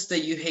things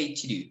that you hate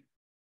to do?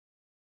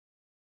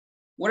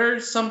 What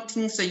are some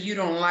things that you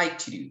don't like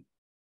to do?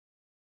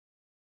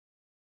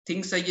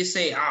 Things that you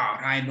say,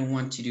 I don't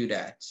want to do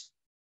that.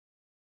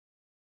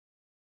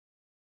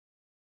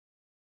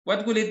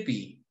 What will it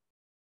be?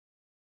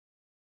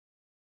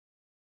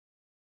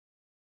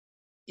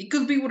 It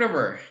could be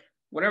whatever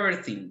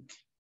thing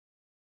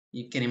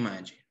you can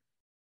imagine.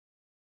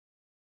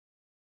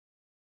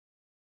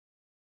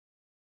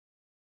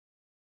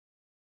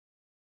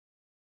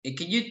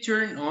 Can you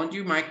turn on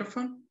your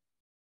microphone?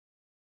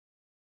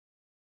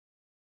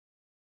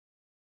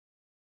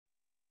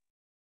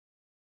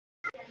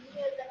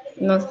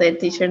 No sé,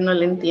 teacher, no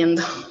le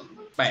entiendo.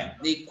 Vale,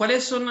 ¿y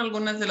cuáles son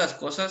algunas de las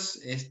cosas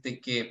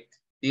que,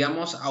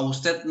 digamos, a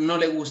usted no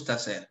le gusta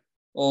hacer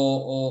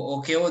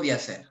o que odia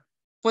hacer?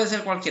 Puede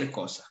ser cualquier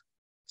cosa,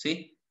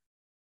 ¿sí?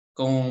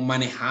 Como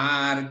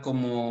manejar,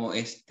 como,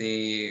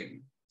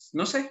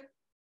 no sé,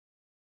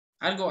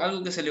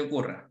 algo que se le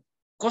ocurra.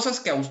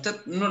 Cosas que a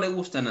usted no le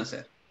gustan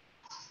hacer.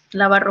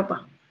 Lavar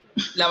ropa.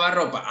 Lavar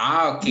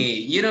ropa.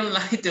 Okay. You don't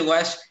like to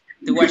wash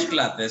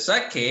clothes.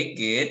 Okay,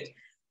 good.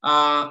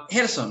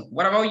 Gerson,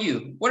 what about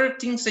you? What are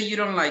things that you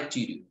don't like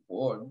to do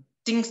or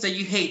things that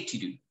you hate to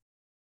do?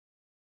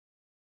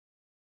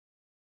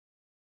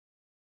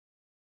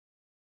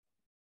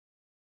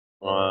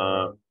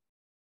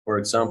 For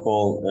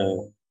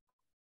example,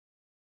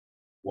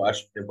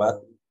 wash the bath.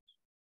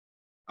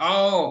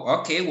 Oh,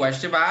 okay.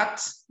 Wash the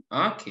bath.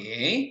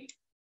 Okay.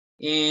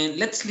 And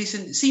let's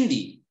listen.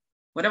 Cindy,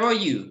 what about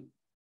you?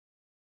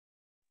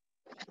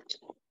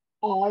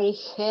 I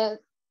hate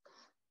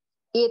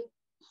eat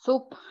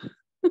soup.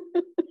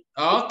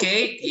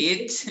 Okay,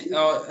 eat.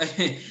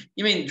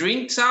 You mean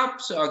drink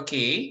soups?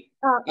 Okay.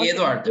 Okay.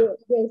 Eduardo.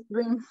 Yes,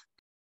 drink.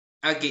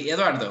 Okay,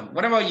 Eduardo,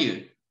 what about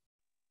you?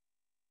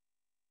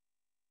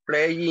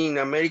 Playing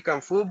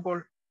American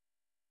football.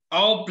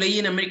 Oh,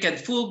 playing American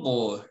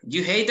football.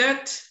 You hate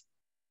that?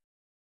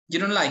 You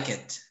don't like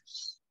it?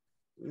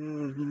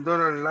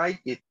 Don't like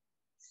it.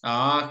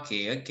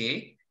 Okay,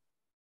 okay.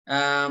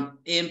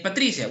 And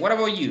Patricia, what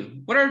about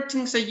you? What are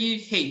things that you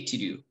hate to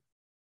do?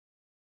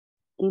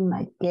 In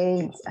my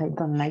case, I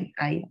don't like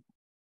either.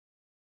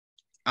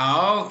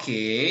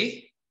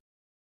 Okay.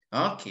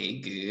 Okay,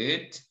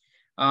 good.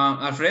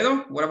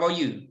 Alfredo, what about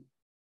you?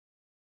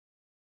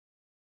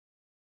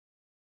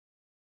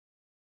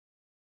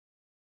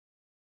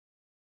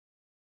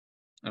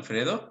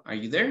 Alfredo, are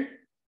you there?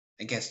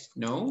 I guess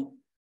no.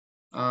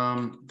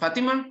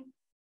 Fatima?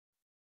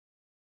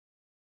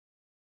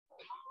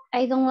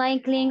 I don't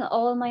like clean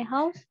all my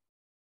house.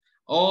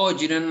 Oh,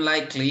 you don't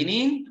like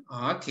cleaning?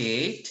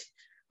 Okay.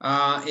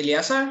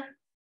 Eliasa?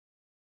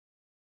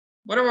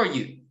 What about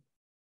you?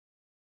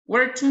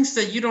 What are things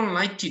that you don't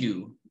like to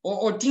do?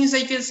 Or things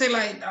that you can say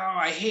like, oh,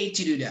 I hate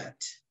to do that.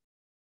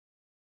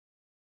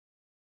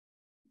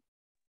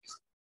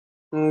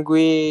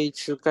 We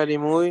scary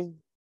movie.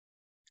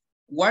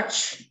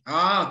 Watch,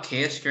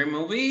 okay, scary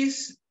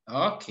movies.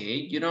 Okay,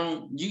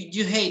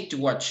 you hate to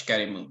watch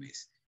scary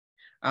movies.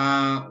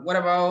 What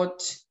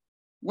about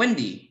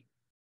Wendy?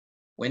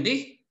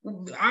 Wendy?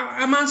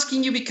 I'm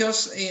asking you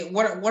because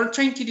what we're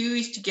trying to do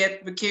is to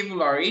get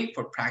vocabulary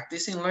for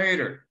practicing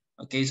later.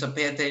 Okay, so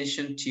pay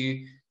attention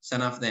to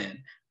some of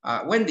them.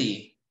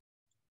 Wendy,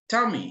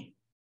 tell me,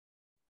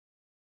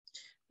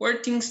 what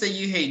are things that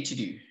you hate to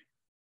do?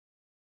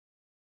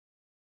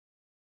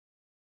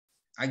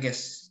 I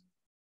guess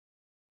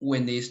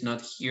Wendy is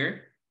not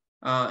here.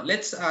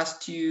 Let's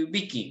ask to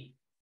Vicky.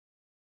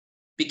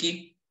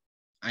 Vicky,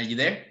 are you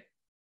there?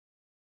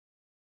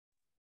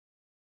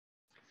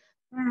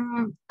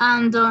 And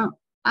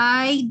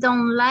I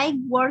don't like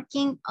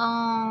working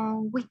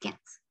on weekends.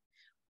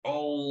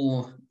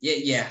 Oh, yeah,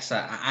 yes,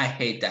 I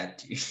hate that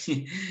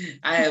too.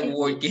 I am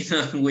working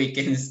on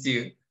weekends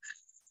too.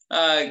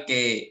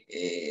 Okay,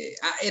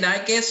 and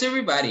I guess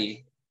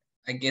everybody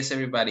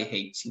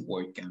hates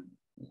working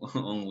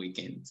on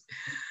weekends.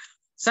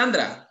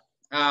 Sandra,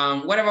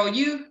 what about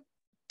you?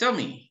 Tell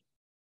me.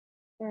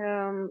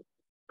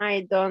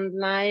 I don't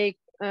like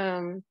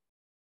iron.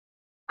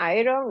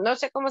 No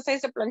sé cómo se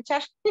dice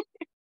planchar.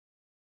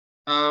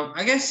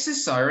 I guess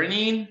it's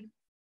ironing.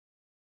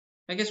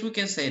 I guess we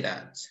can say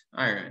that.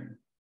 Iron.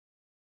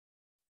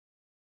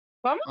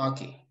 ¿Cómo?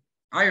 Okay.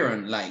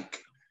 Iron, like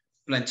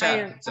planchar.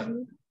 Iron.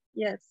 So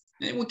Yes.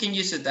 we can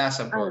use it as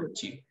a verb Iron.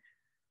 too.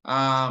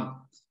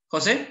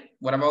 Jose,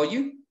 what about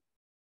you?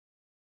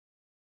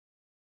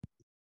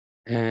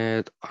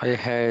 And I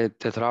hate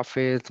the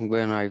traffic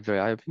when I'm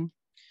driving.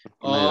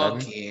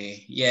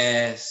 Okay,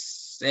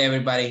 yes.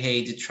 Everybody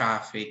hates the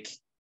traffic.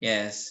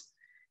 Yes.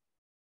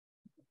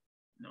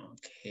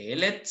 Okay,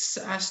 let's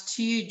ask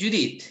you,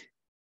 Judith.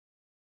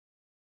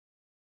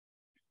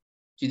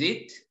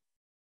 Judith?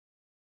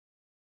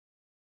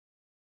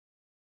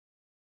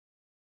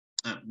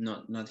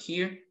 Not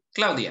here.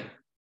 Claudia.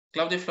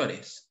 Claudia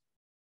Flores.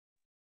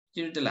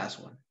 You're the last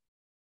one.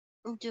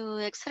 You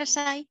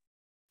exercise.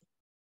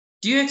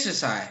 Do you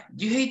exercise?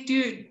 Do you hate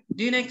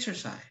doing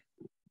exercise?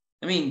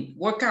 I mean,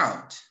 work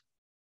out.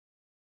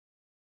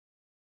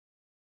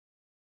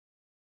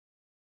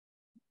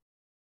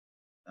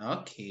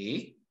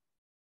 Okay.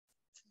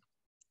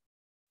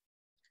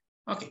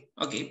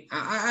 Okay.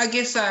 I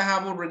guess I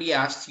have already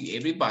asked you,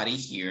 everybody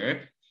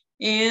here.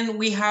 And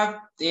we have,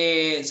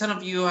 some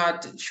of you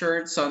had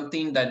shared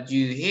something that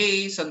you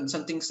hate, some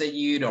things that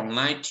you don't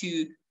like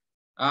to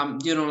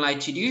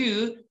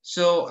do.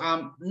 So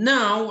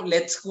now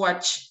let's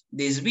watch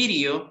this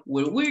video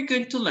where we're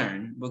going to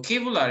learn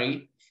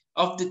vocabulary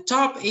of the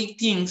top 8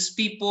 things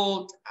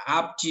people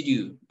have to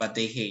do, but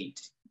they hate,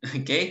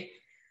 okay?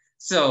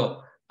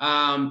 So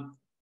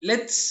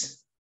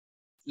let's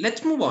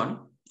move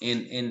on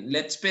and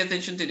let's pay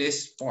attention to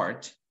this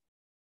part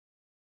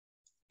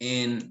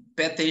and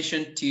pay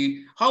attention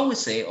to how we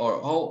say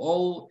or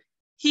how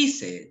he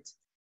said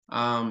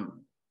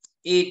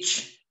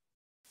each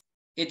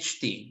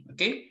thing,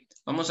 okay?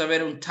 Vamos a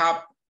ver un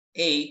top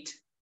 8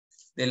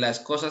 de las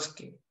cosas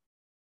que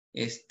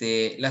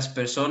las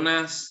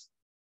personas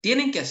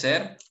tienen que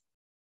hacer,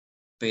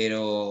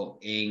 pero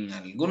en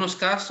algunos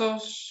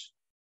casos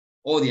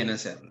odian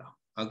hacerlo,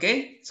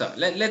 okay? So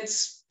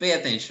let's pay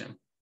attention.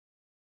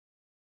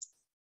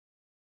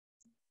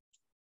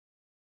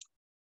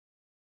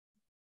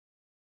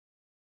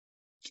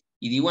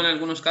 Y digo en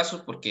algunos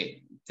casos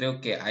porque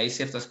creo que hay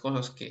ciertas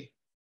cosas que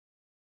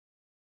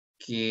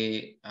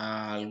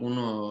a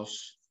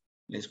algunos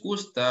les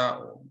gusta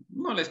o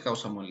no les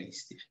causa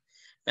molestia.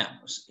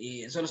 Veamos,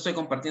 solo estoy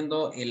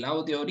compartiendo el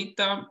audio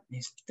ahorita.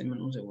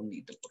 Denme un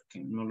segundito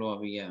porque no lo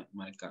había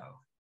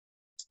marcado.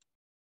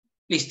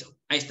 Listo,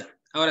 ahí está.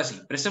 Ahora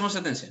sí, prestemos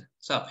atención.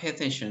 So, pay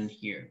attention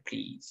here,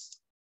 please.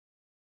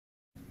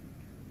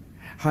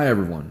 Hi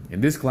everyone,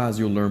 in this class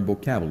you'll learn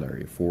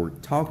vocabulary for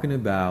talking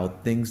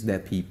about things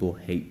that people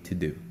hate to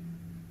do.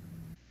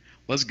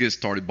 Let's get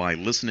started by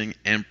listening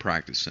and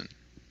practicing.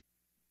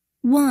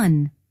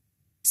 1.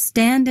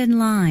 Stand in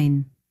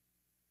line.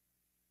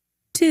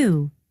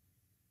 2.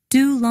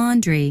 Do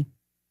laundry.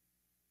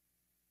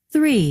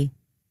 3.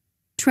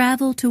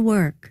 Travel to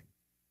work.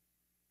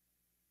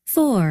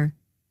 4.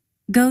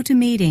 Go to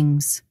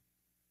meetings.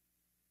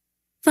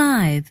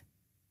 5.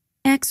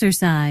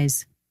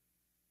 Exercise.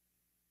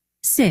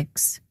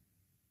 6.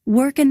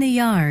 Work in the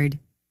yard.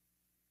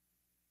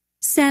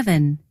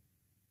 7.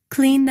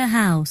 Clean the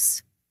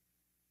house.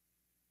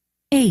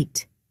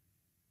 8.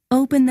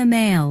 Open the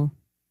mail.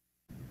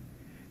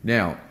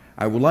 Now,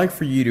 I would like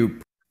for you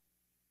to...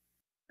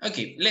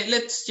 Okay,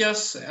 let's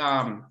just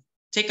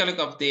take a look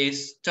at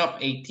this top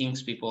 8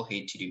 things people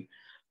hate to do.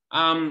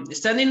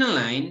 Standing in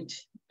line,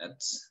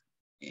 that's,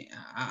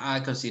 I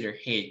consider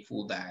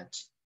hateful that,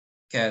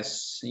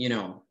 because, you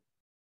know,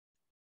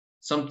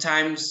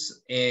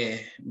 sometimes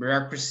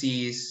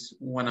bureaucracy is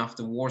one of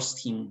the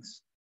worst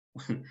things.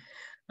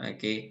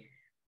 Okay,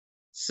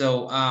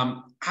 so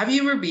have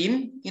you ever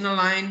been in a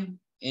line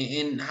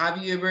and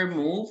have you ever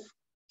moved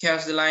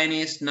because the line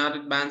is not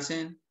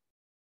advancing?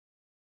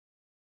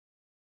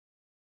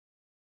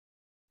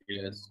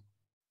 Yes.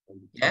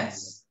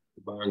 Yes.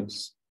 The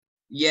banks.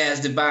 Yes,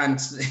 the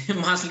bands,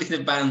 mostly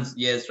the bands.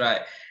 Yes,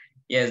 right.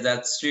 Yes,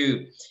 that's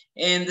true.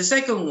 And the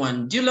second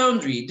one, do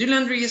laundry. Do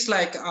laundry is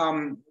like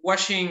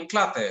washing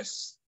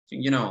clothes,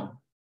 you know.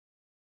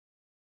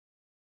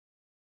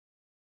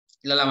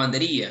 La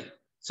lavandería.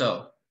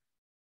 So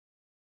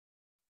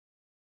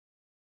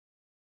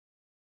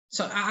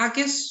I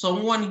guess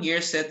someone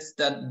here says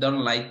that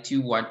don't like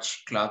to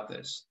wash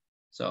clothes.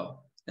 So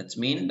that's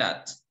mean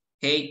that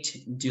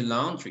hate do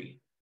laundry.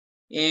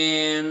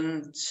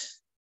 And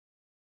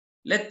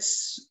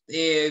let's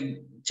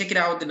check it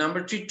out. The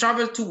number 3,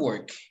 travel to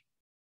work.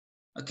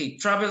 Okay,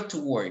 travel to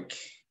work.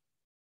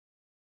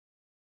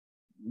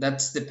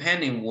 That's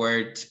depending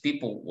where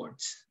people work,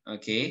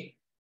 okay?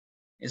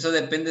 Eso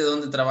depende de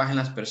dónde trabajen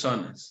las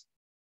personas,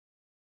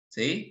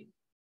 ¿sí?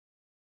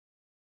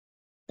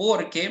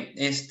 Porque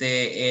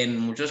en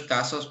muchos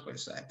casos,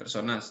 pues hay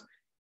personas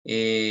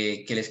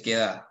que les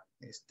queda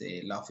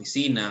la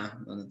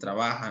oficina donde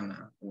trabajan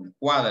a una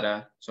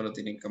cuadra, solo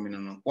tienen que caminar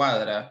una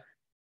cuadra.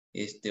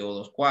 o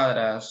 2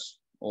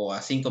 cuadras, o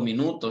a 5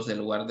 minutos del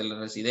lugar de la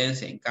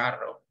residencia en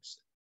carro.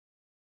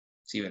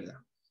 Sí, ¿verdad?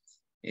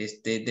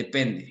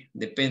 Depende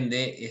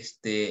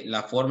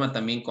la forma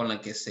también con la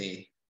que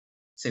se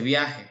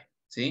viaje,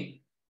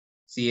 ¿sí?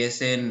 Si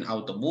es en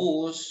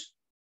autobús,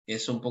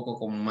 es un poco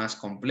como más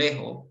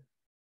complejo.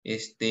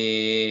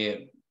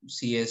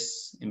 Si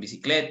es en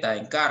bicicleta,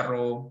 en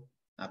carro,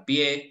 a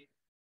pie,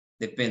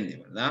 depende,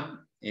 ¿verdad?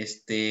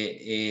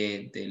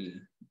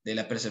 De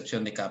la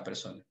percepción de cada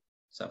persona.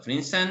 So, for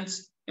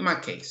instance, in my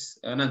case,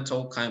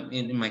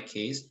 in my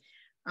case,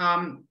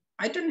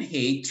 I don't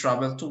hate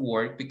travel to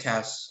work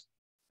because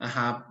I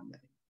have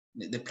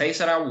the place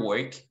that I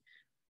work.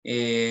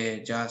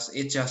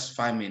 It's just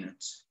 5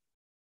 minutes.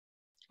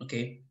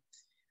 Okay.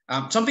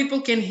 Some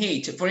people can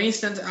hate. For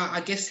instance,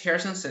 I guess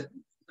Harrison said,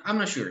 I'm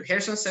not sure.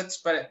 Harrison said,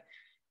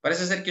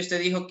 parece ser que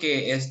usted dijo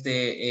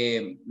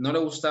que no le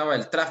gustaba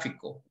el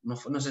tráfico. No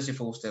sé si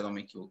fue usted o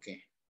me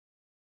equivoqué.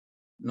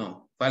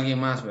 No, fue alguien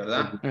más,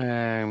 ¿verdad?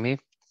 Me.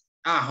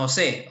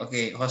 Jose.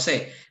 Okay,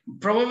 Jose.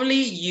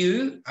 Probably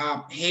you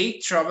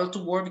hate travel to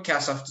work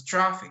because of the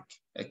traffic.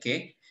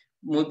 Okay.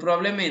 Muy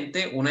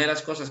probablemente una de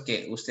las cosas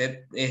que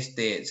usted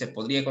se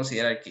podría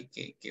considerar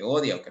que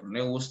odia o que no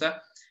le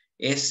gusta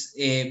es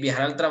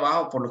viajar al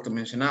trabajo por lo que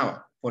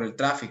mencionaba, por el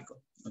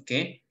tráfico.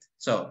 Okay.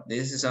 So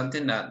this is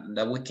something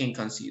that we can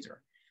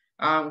consider.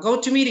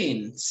 Go to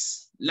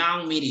meetings,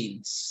 long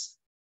meetings.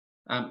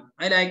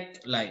 I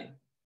like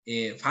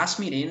fast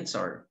meetings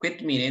or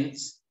quick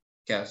meetings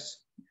because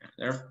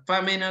there are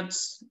 5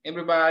 minutes.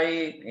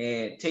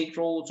 Everybody take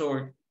roles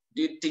or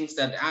do things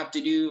that have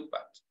to do,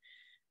 but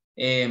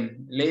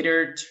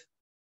later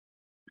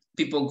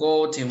people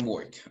go to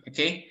work.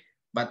 Okay.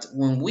 But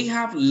when we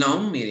have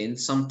long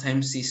meetings,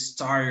 sometimes it's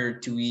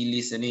tired to be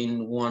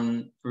listening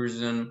one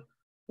person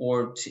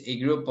or to a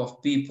group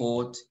of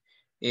people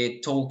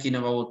talking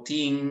about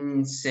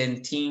things,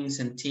 and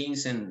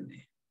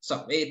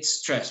so it's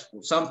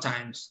stressful.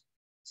 Sometimes,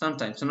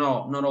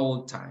 no, not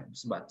all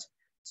times, but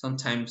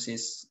sometimes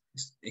it's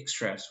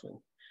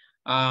stressful.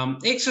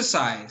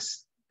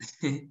 Exercise.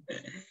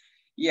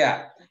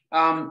 Yeah.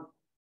 ¿A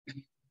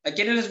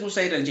quiénes les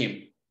gusta ir al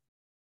gym?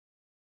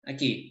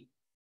 Aquí.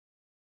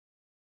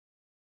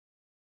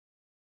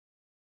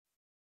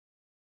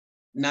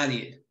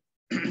 Nadie.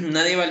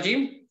 ¿Nadie va al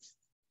gym?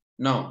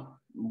 No.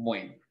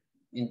 Bueno,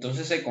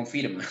 entonces se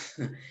confirma.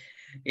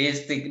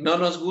 No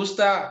nos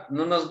gusta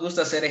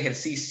hacer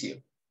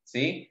ejercicio,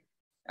 ¿sí?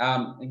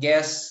 I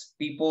guess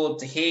people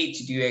hate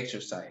to do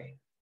exercise.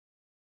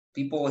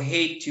 People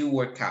hate to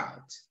work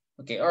out,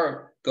 okay,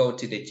 or go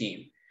to the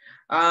gym.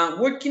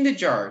 Work in the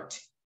yard.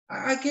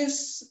 I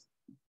guess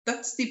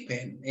that's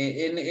depend.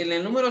 En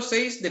el número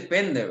 6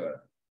 depende,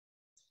 ¿verdad?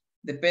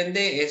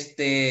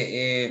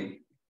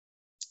 Depende,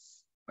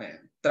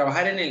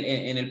 trabajar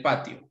en el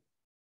patio,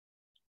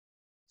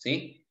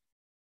 ¿sí?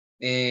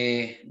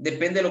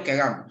 Depende de lo que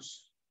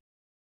hagamos.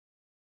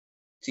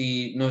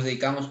 Si nos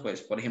dedicamos,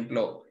 pues, por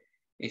ejemplo,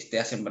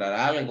 a sembrar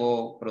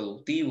algo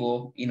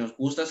productivo y nos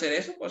gusta hacer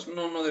eso, pues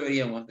no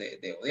deberíamos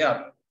de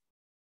odiarlo.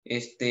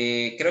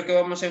 Creo que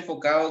vamos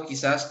enfocado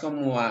quizás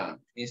como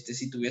a,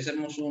 si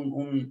tuviésemos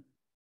un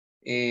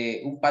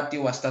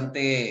patio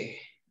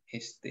bastante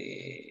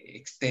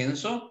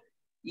extenso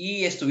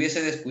y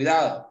estuviese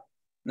descuidado.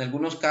 En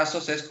algunos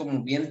casos es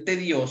como bien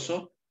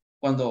tedioso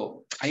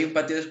cuando hay un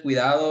patio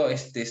descuidado,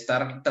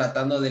 estar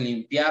tratando de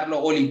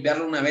limpiarlo o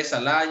limpiarlo una vez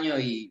al año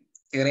y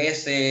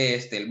crece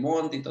el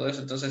monte y todo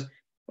eso. Entonces,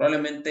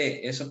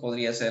 probablemente eso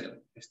podría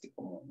ser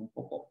como un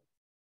poco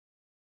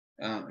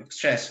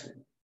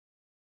stressful,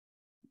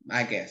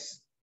 I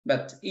guess.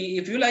 But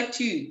if you like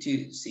to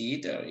see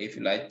it, or if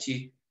you like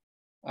to,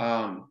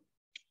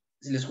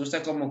 si les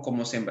gusta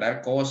como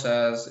sembrar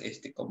cosas,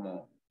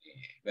 como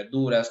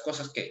verduras,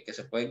 cosas que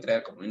se pueden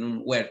crear como en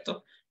un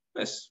huerto,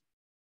 pues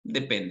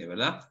depende,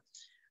 ¿verdad?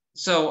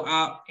 So,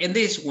 in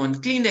this one,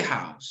 clean the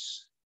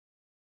house.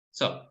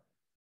 So,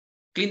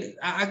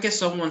 I guess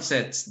someone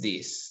said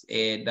this,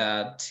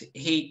 that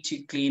hate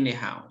to clean the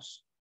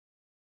house.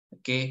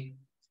 Okay,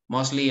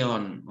 mostly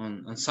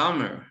on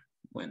summer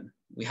when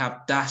we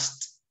have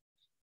dust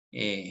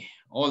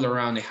all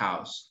around the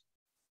house,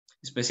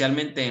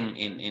 especialmente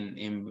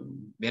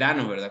en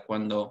verano, ¿verdad?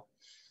 Cuando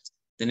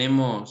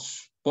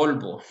tenemos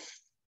polvo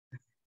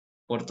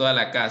por toda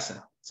la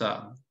casa.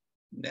 So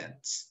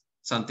that's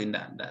something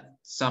that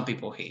some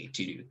people hate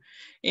to do.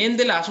 And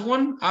the last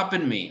one,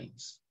 open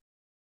mails.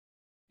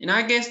 And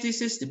I guess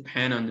this is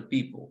depend on the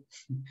people.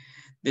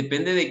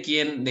 Depende de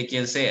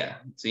quién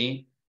sea,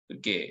 ¿sí?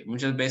 Porque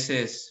muchas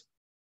veces,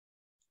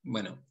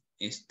 bueno,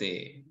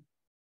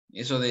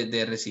 eso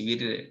de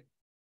recibir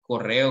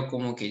correo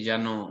como que ya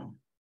no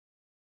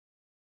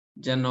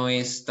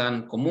es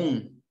tan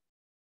común.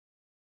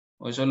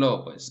 O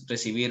solo pues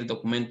recibir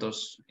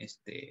documentos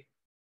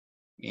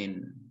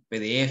en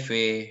PDF,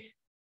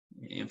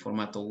 en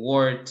formato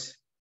Word,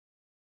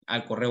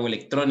 al correo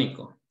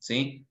electrónico,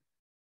 ¿sí?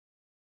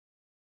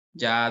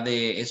 Ya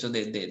de eso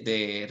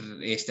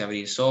de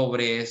abrir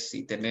sobres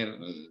y tener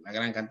la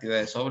gran cantidad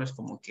de sobres,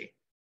 como que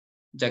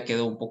ya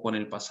quedó un poco en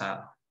el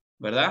pasado,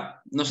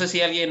 ¿verdad? No sé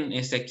si alguien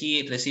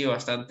aquí recibe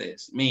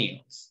bastantes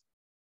mails.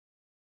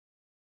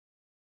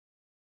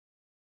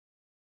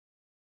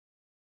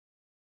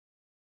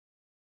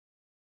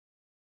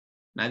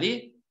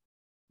 ¿Nadie?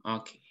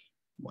 Ok,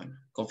 bueno,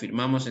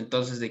 confirmamos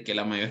entonces de que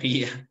la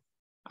mayoría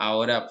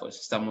ahora pues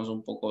estamos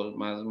un poco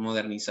más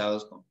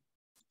modernizados con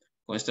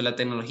esto de la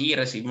tecnología y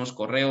recibimos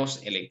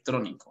correos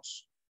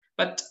electrónicos.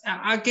 But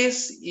I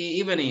guess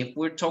even if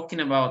we're talking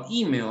about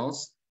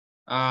emails,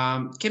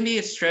 can be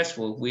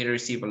stressful if we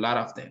receive a lot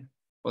of them.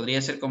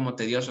 Podría ser como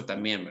tedioso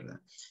también, ¿verdad?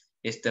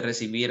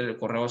 Recibir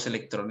correos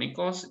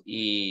electrónicos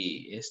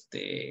y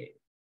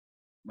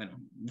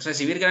bueno,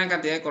 recibir gran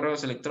cantidad de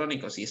correos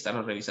electrónicos y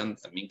estarlos revisando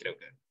también creo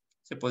que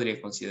se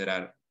podría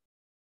considerar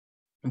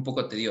un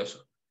poco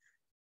tedioso.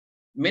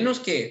 Menos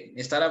que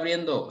estar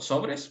abriendo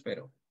sobres,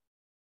 pero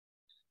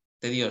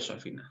tedioso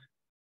al final.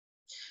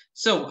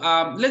 So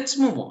let's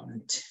move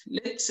on.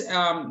 Let's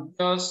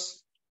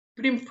just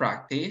put in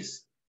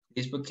practice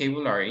this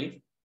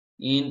vocabulary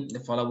in the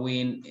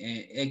following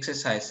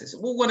exercises.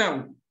 We want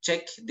to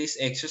check this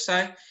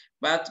exercise,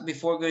 but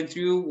before going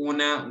through, we want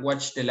to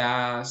watch the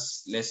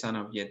last lesson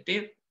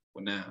objective.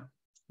 We want to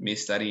be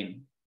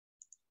studying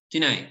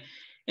tonight.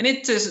 And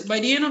it says, by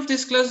the end of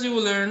this class, you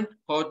will learn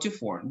how to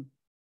form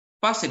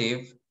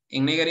positive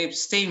and negative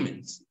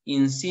statements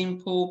in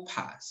simple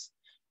past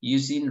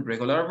using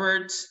regular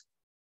verbs.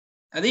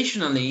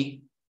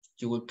 Additionally,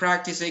 you will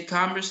practice a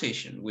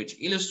conversation which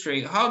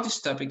illustrates how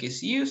this topic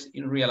is used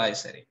in real-life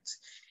settings.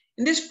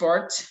 In this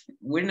part,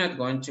 we're not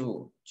going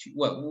to,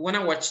 well, we want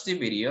to watch the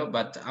video,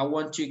 but I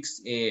want to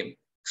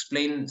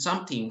explain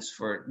some things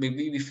for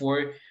maybe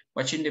before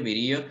watching the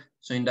video.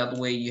 So in that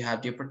way, you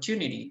have the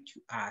opportunity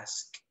to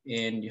ask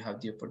and you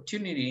have the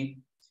opportunity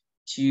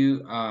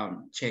to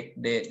check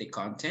the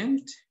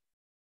content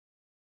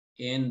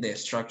and the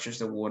structures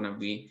that we want to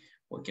be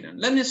working on.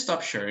 Let me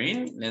stop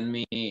sharing. Let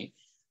me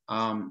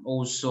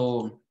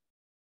also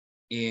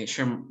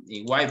share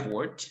a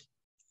whiteboard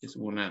because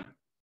we want to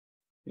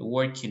be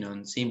working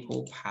on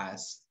simple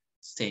past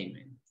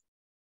statement.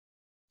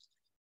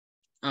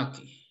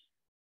 Okay.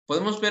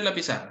 ¿Podemos ver la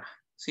pizarra?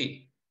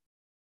 Sí.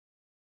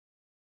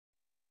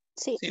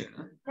 Sí. Sí,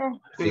 ¿verdad?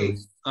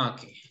 Sí.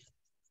 Okay.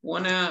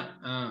 Okay.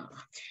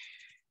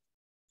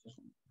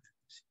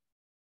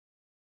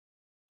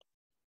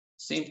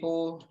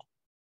 Simple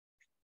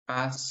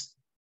past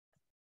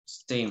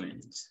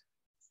statements.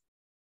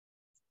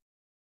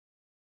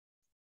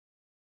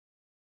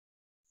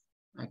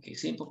 Okay,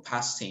 simple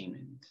past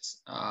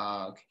statements.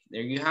 Okay,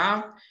 there you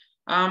have.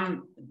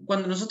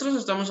 Cuando nosotros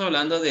estamos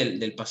hablando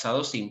del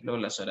pasado simple o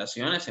las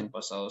oraciones en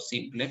pasado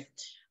simple,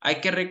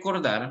 hay que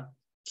recordar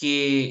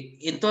que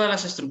en todas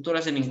las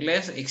estructuras en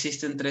inglés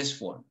existen tres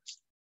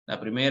formas. La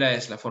primera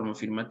es la forma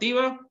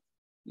afirmativa,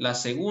 la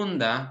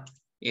segunda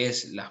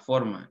es la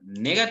forma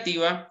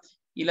negativa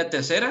y la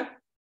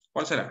tercera,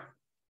 ¿cuál será?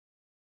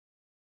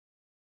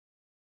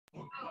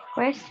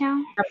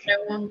 Question. La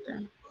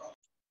pregunta.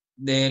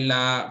 De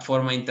la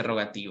forma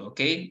interrogativa, ¿ok?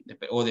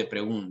 O de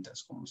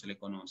preguntas, como se le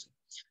conoce.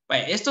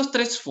 Vaya, estas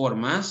tres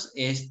formas,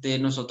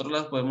 nosotros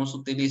las podemos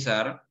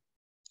utilizar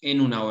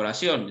en una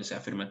oración, ya sea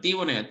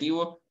afirmativo,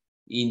 negativo,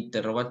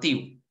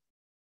 interrogativo.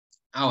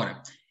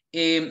 Ahora,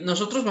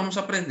 nosotros vamos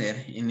a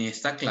aprender en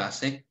esta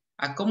clase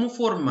a cómo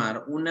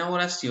formar una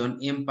oración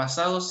en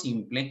pasado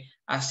simple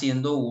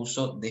haciendo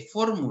uso de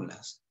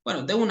fórmulas.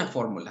 Bueno, de una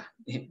fórmula.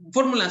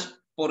 Fórmulas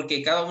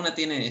porque cada una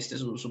tiene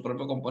su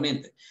propio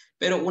componente,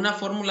 pero una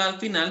fórmula al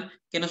final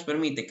que nos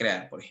permite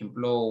crear, por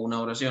ejemplo,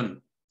 una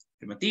oración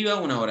afirmativa,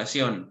 una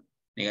oración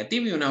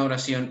negativa y una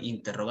oración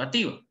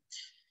interrogativa.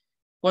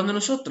 Cuando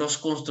nosotros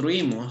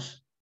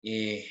construimos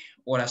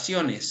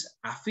oraciones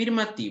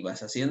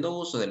afirmativas haciendo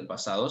uso del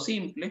pasado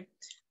simple,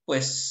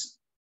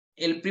 pues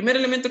el primer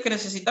elemento que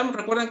necesitamos,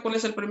 ¿recuerdan cuál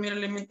es el primer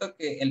elemento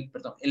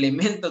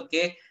elemento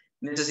que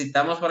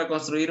necesitamos para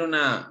construir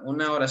una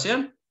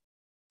oración?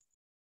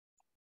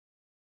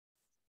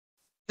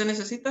 ¿Se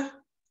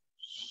necesita?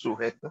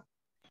 Sujeto.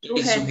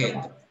 El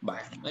sujeto.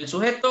 Vale. El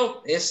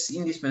sujeto es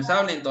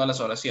indispensable en todas las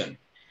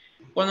oraciones.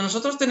 Cuando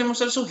nosotros tenemos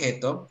el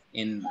sujeto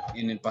en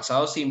el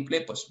pasado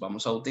simple, pues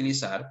vamos a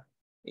utilizar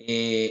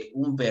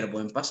un verbo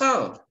en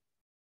pasado.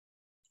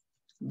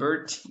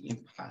 Verb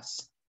in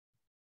past.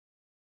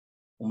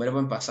 Un verbo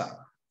en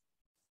pasado.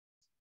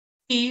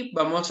 Y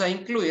vamos a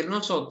incluir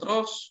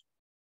nosotros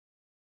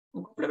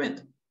un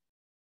complemento.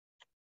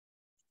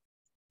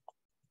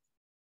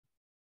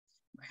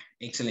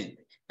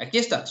 Excelente. Aquí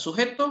está,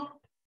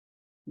 sujeto,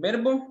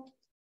 verbo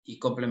y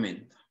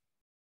complemento.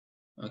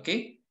 ¿Ok?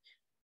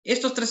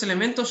 Estos tres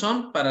elementos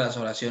son para las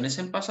oraciones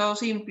en pasado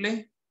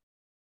simple,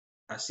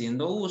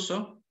 haciendo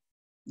uso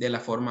de la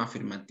forma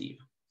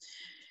afirmativa.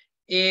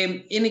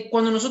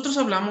 Cuando nosotros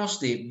hablamos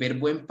de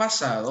verbo en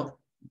pasado,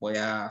 voy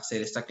a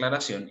hacer esta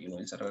aclaración y voy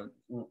a encerrar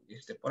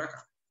por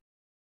acá.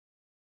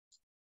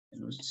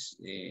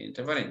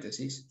 Entre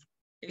paréntesis.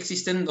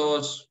 Existen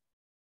dos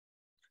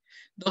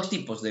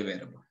tipos de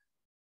verbo.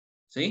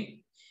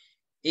 ¿Sí?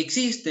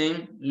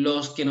 existen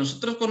los que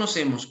nosotros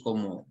conocemos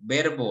como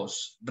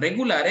verbos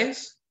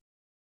regulares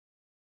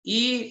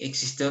y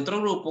existe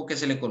otro grupo que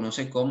se le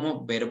conoce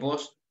como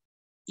verbos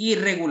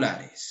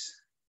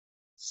irregulares.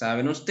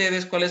 ¿Saben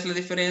ustedes cuál es la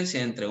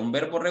diferencia entre un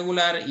verbo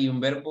regular y un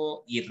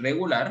verbo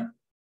irregular?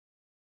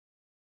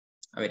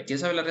 A ver, ¿quién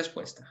sabe la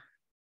respuesta?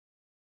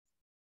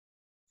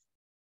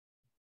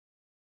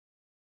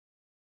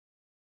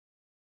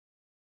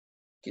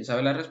 ¿Quién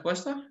sabe la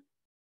respuesta?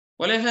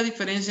 ¿Cuál es la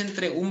diferencia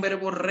entre un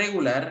verbo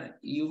regular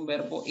y un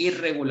verbo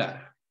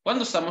irregular?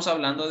 Cuando estamos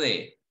hablando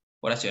de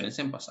oraciones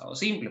en pasado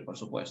simple, por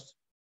supuesto.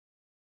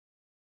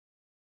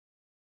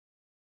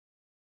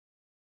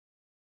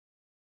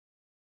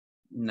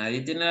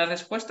 ¿Nadie tiene la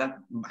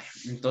respuesta? Vale,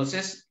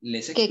 entonces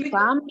les explico. Que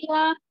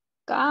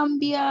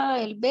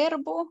cambia el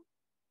verbo.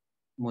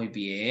 Muy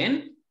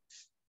bien.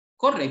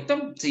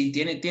 Correcto. Sí,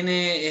 tiene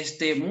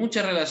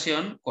mucha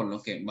relación con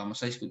lo que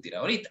vamos a discutir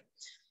ahorita.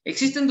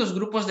 Existen dos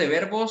grupos de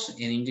verbos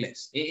en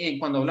inglés.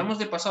 Cuando hablamos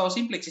de pasado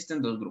simple,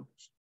 existen dos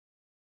grupos.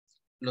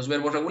 Los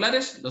verbos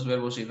regulares, los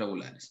verbos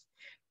irregulares.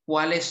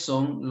 ¿Cuáles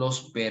son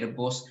los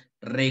verbos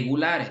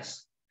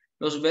regulares?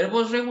 Los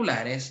verbos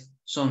regulares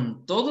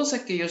son todos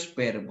aquellos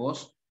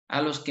verbos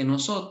a los que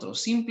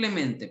nosotros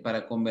simplemente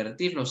para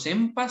convertirlos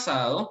en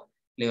pasado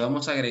le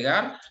vamos a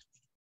agregar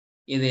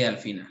ed al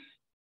final.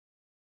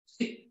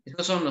 ¿Sí?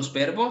 Estos son los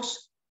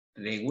verbos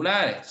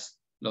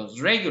regulares, los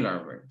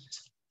regular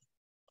verbs.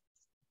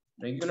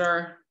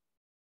 Regular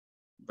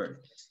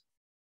verbs.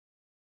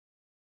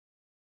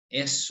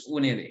 Es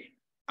un ed.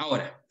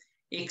 Ahora,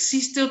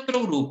 existe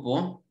otro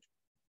grupo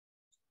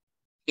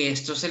que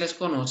esto se les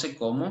conoce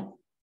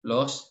como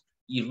los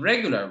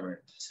irregular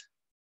verbs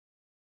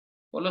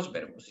o los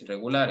verbos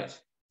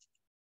irregulares.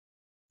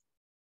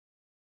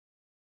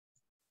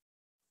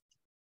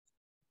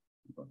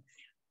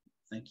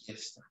 Aquí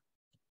está.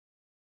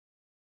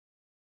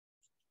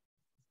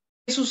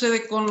 ¿Qué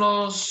sucede con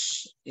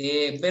los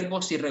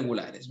verbos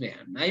irregulares?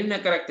 Vean, hay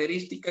una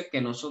característica que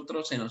a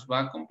nosotros se nos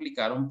va a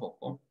complicar un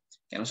poco,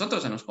 que a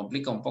nosotros se nos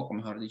complica un poco,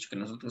 mejor dicho, que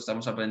nosotros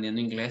estamos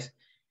aprendiendo inglés,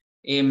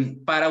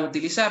 para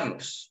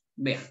utilizarlos.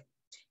 Vean,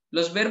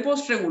 los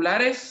verbos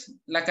regulares,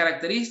 la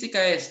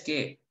característica es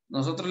que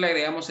nosotros le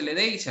agregamos el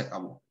ed y se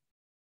acabó.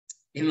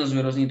 En los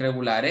verbos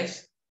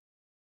irregulares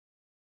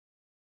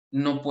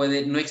no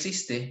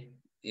existe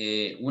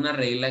una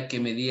regla que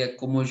me diga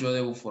cómo yo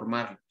debo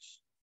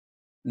formarlos.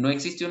 No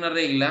existe una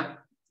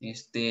regla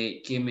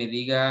que me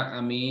diga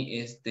a mí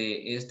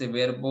este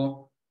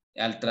verbo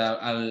al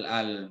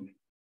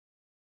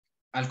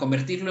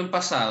convertirlo en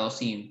pasado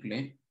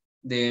simple,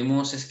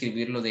 debemos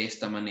escribirlo de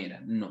esta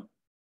manera. No.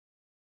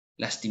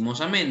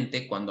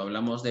 Lastimosamente, cuando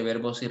hablamos de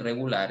verbos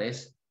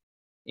irregulares,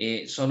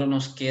 solo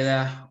nos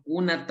queda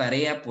una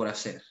tarea por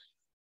hacer.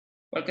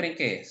 ¿Cuál creen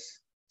que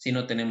es? Si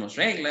no tenemos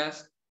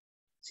reglas,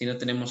 si no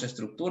tenemos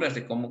estructuras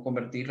de cómo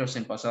convertirlos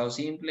en pasado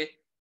simple,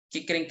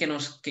 ¿qué creen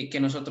que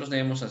nosotros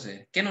debemos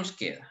hacer? ¿Qué nos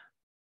queda?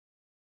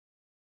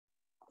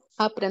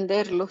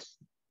 Aprenderlos.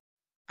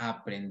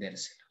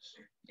 Aprendérselos.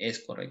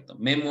 Es correcto.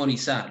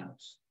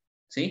 Memorizarlos.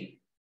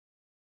 ¿Sí?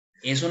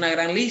 Es una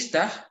gran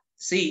lista,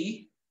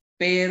 sí,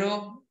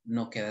 pero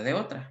no queda de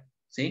otra.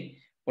 ¿Sí?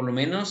 Por lo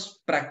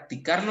menos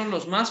practicarlos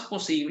lo más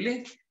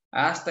posible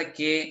hasta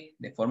que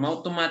de forma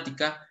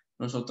automática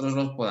nosotros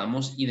los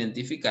podamos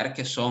identificar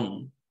que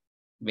son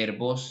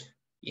verbos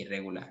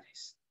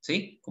irregulares.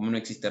 ¿Sí? Como no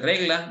existe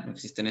regla, no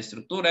existen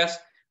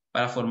estructuras,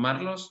 para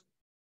formarlos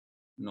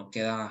no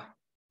queda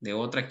de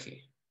otra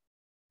que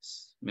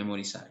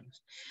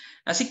memorizarlos.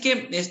 Así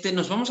que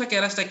nos vamos a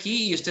quedar hasta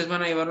aquí y ustedes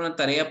van a llevar una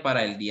tarea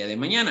para el día de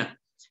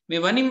mañana. Me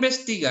van a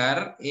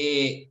investigar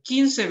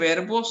 15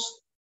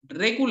 verbos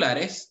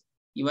regulares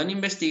y van a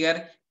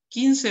investigar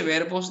 15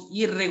 verbos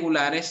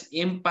irregulares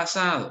en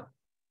pasado,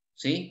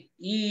 ¿sí?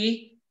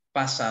 Y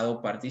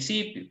pasado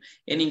participio.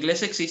 En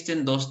inglés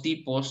existen dos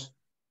tipos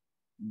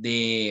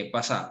de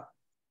pasado.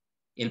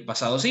 El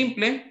pasado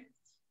simple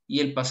y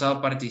el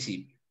pasado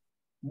participio.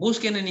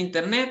 Busquen en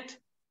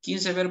internet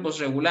 15 verbos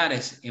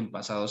regulares en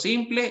pasado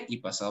simple y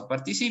pasado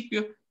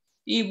participio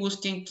y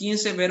busquen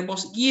 15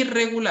 verbos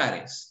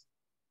irregulares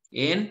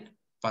en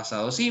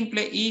pasado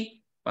simple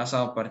y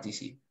pasado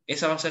participio.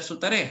 Esa va a ser su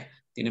tarea.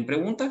 ¿Tienen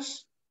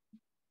preguntas?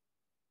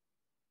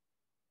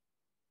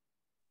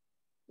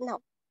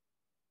 No.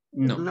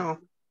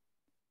 No.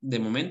 De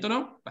momento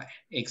no. Vale,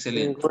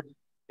 excelente.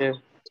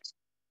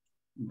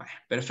 Vale,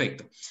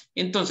 perfecto.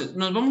 Entonces,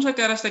 nos vamos a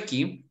quedar hasta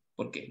aquí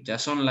porque ya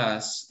son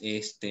las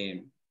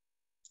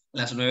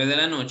 9 de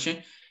la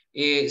noche.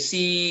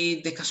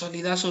 Si de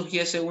casualidad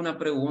surgiese una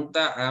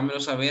pregunta, háganmelo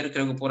saber.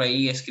 Creo que por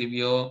ahí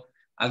escribió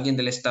alguien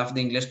del staff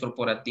de inglés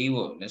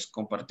corporativo, les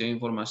compartió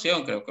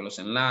información, creo que los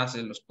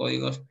enlaces, los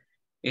códigos.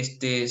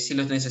 Si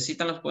los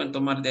necesitan, los pueden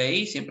tomar de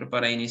ahí, siempre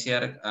para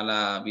iniciar a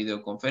la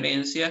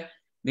videoconferencia.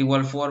 De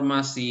igual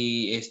forma,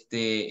 si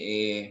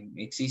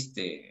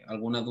existe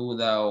alguna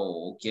duda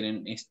o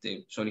quieren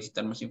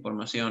solicitar más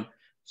información,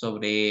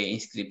 sobre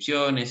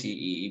inscripciones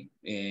y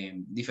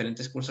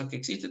diferentes cursos que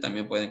existen,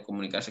 también pueden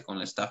comunicarse con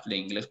el staff de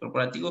inglés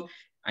corporativo.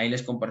 Ahí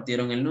les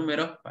compartieron el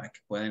número para que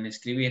puedan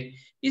escribir.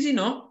 Y si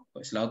no,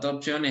 pues la otra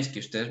opción es que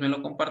ustedes me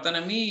lo compartan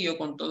a mí y yo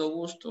con todo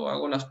gusto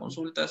hago las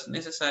consultas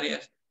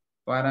necesarias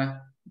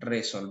para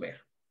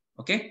resolver.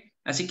 ¿Ok?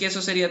 Así que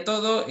eso sería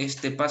todo.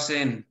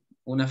 Pasen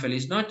una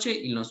feliz noche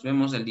y nos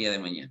vemos el día de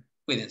mañana.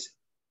 Cuídense.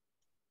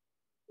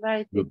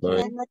 Bye.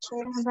 Goodbye. Buenas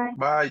noches.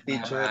 Bye,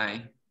 teacher.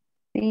 Bye.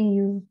 See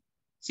you.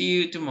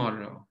 See you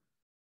tomorrow.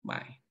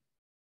 Bye.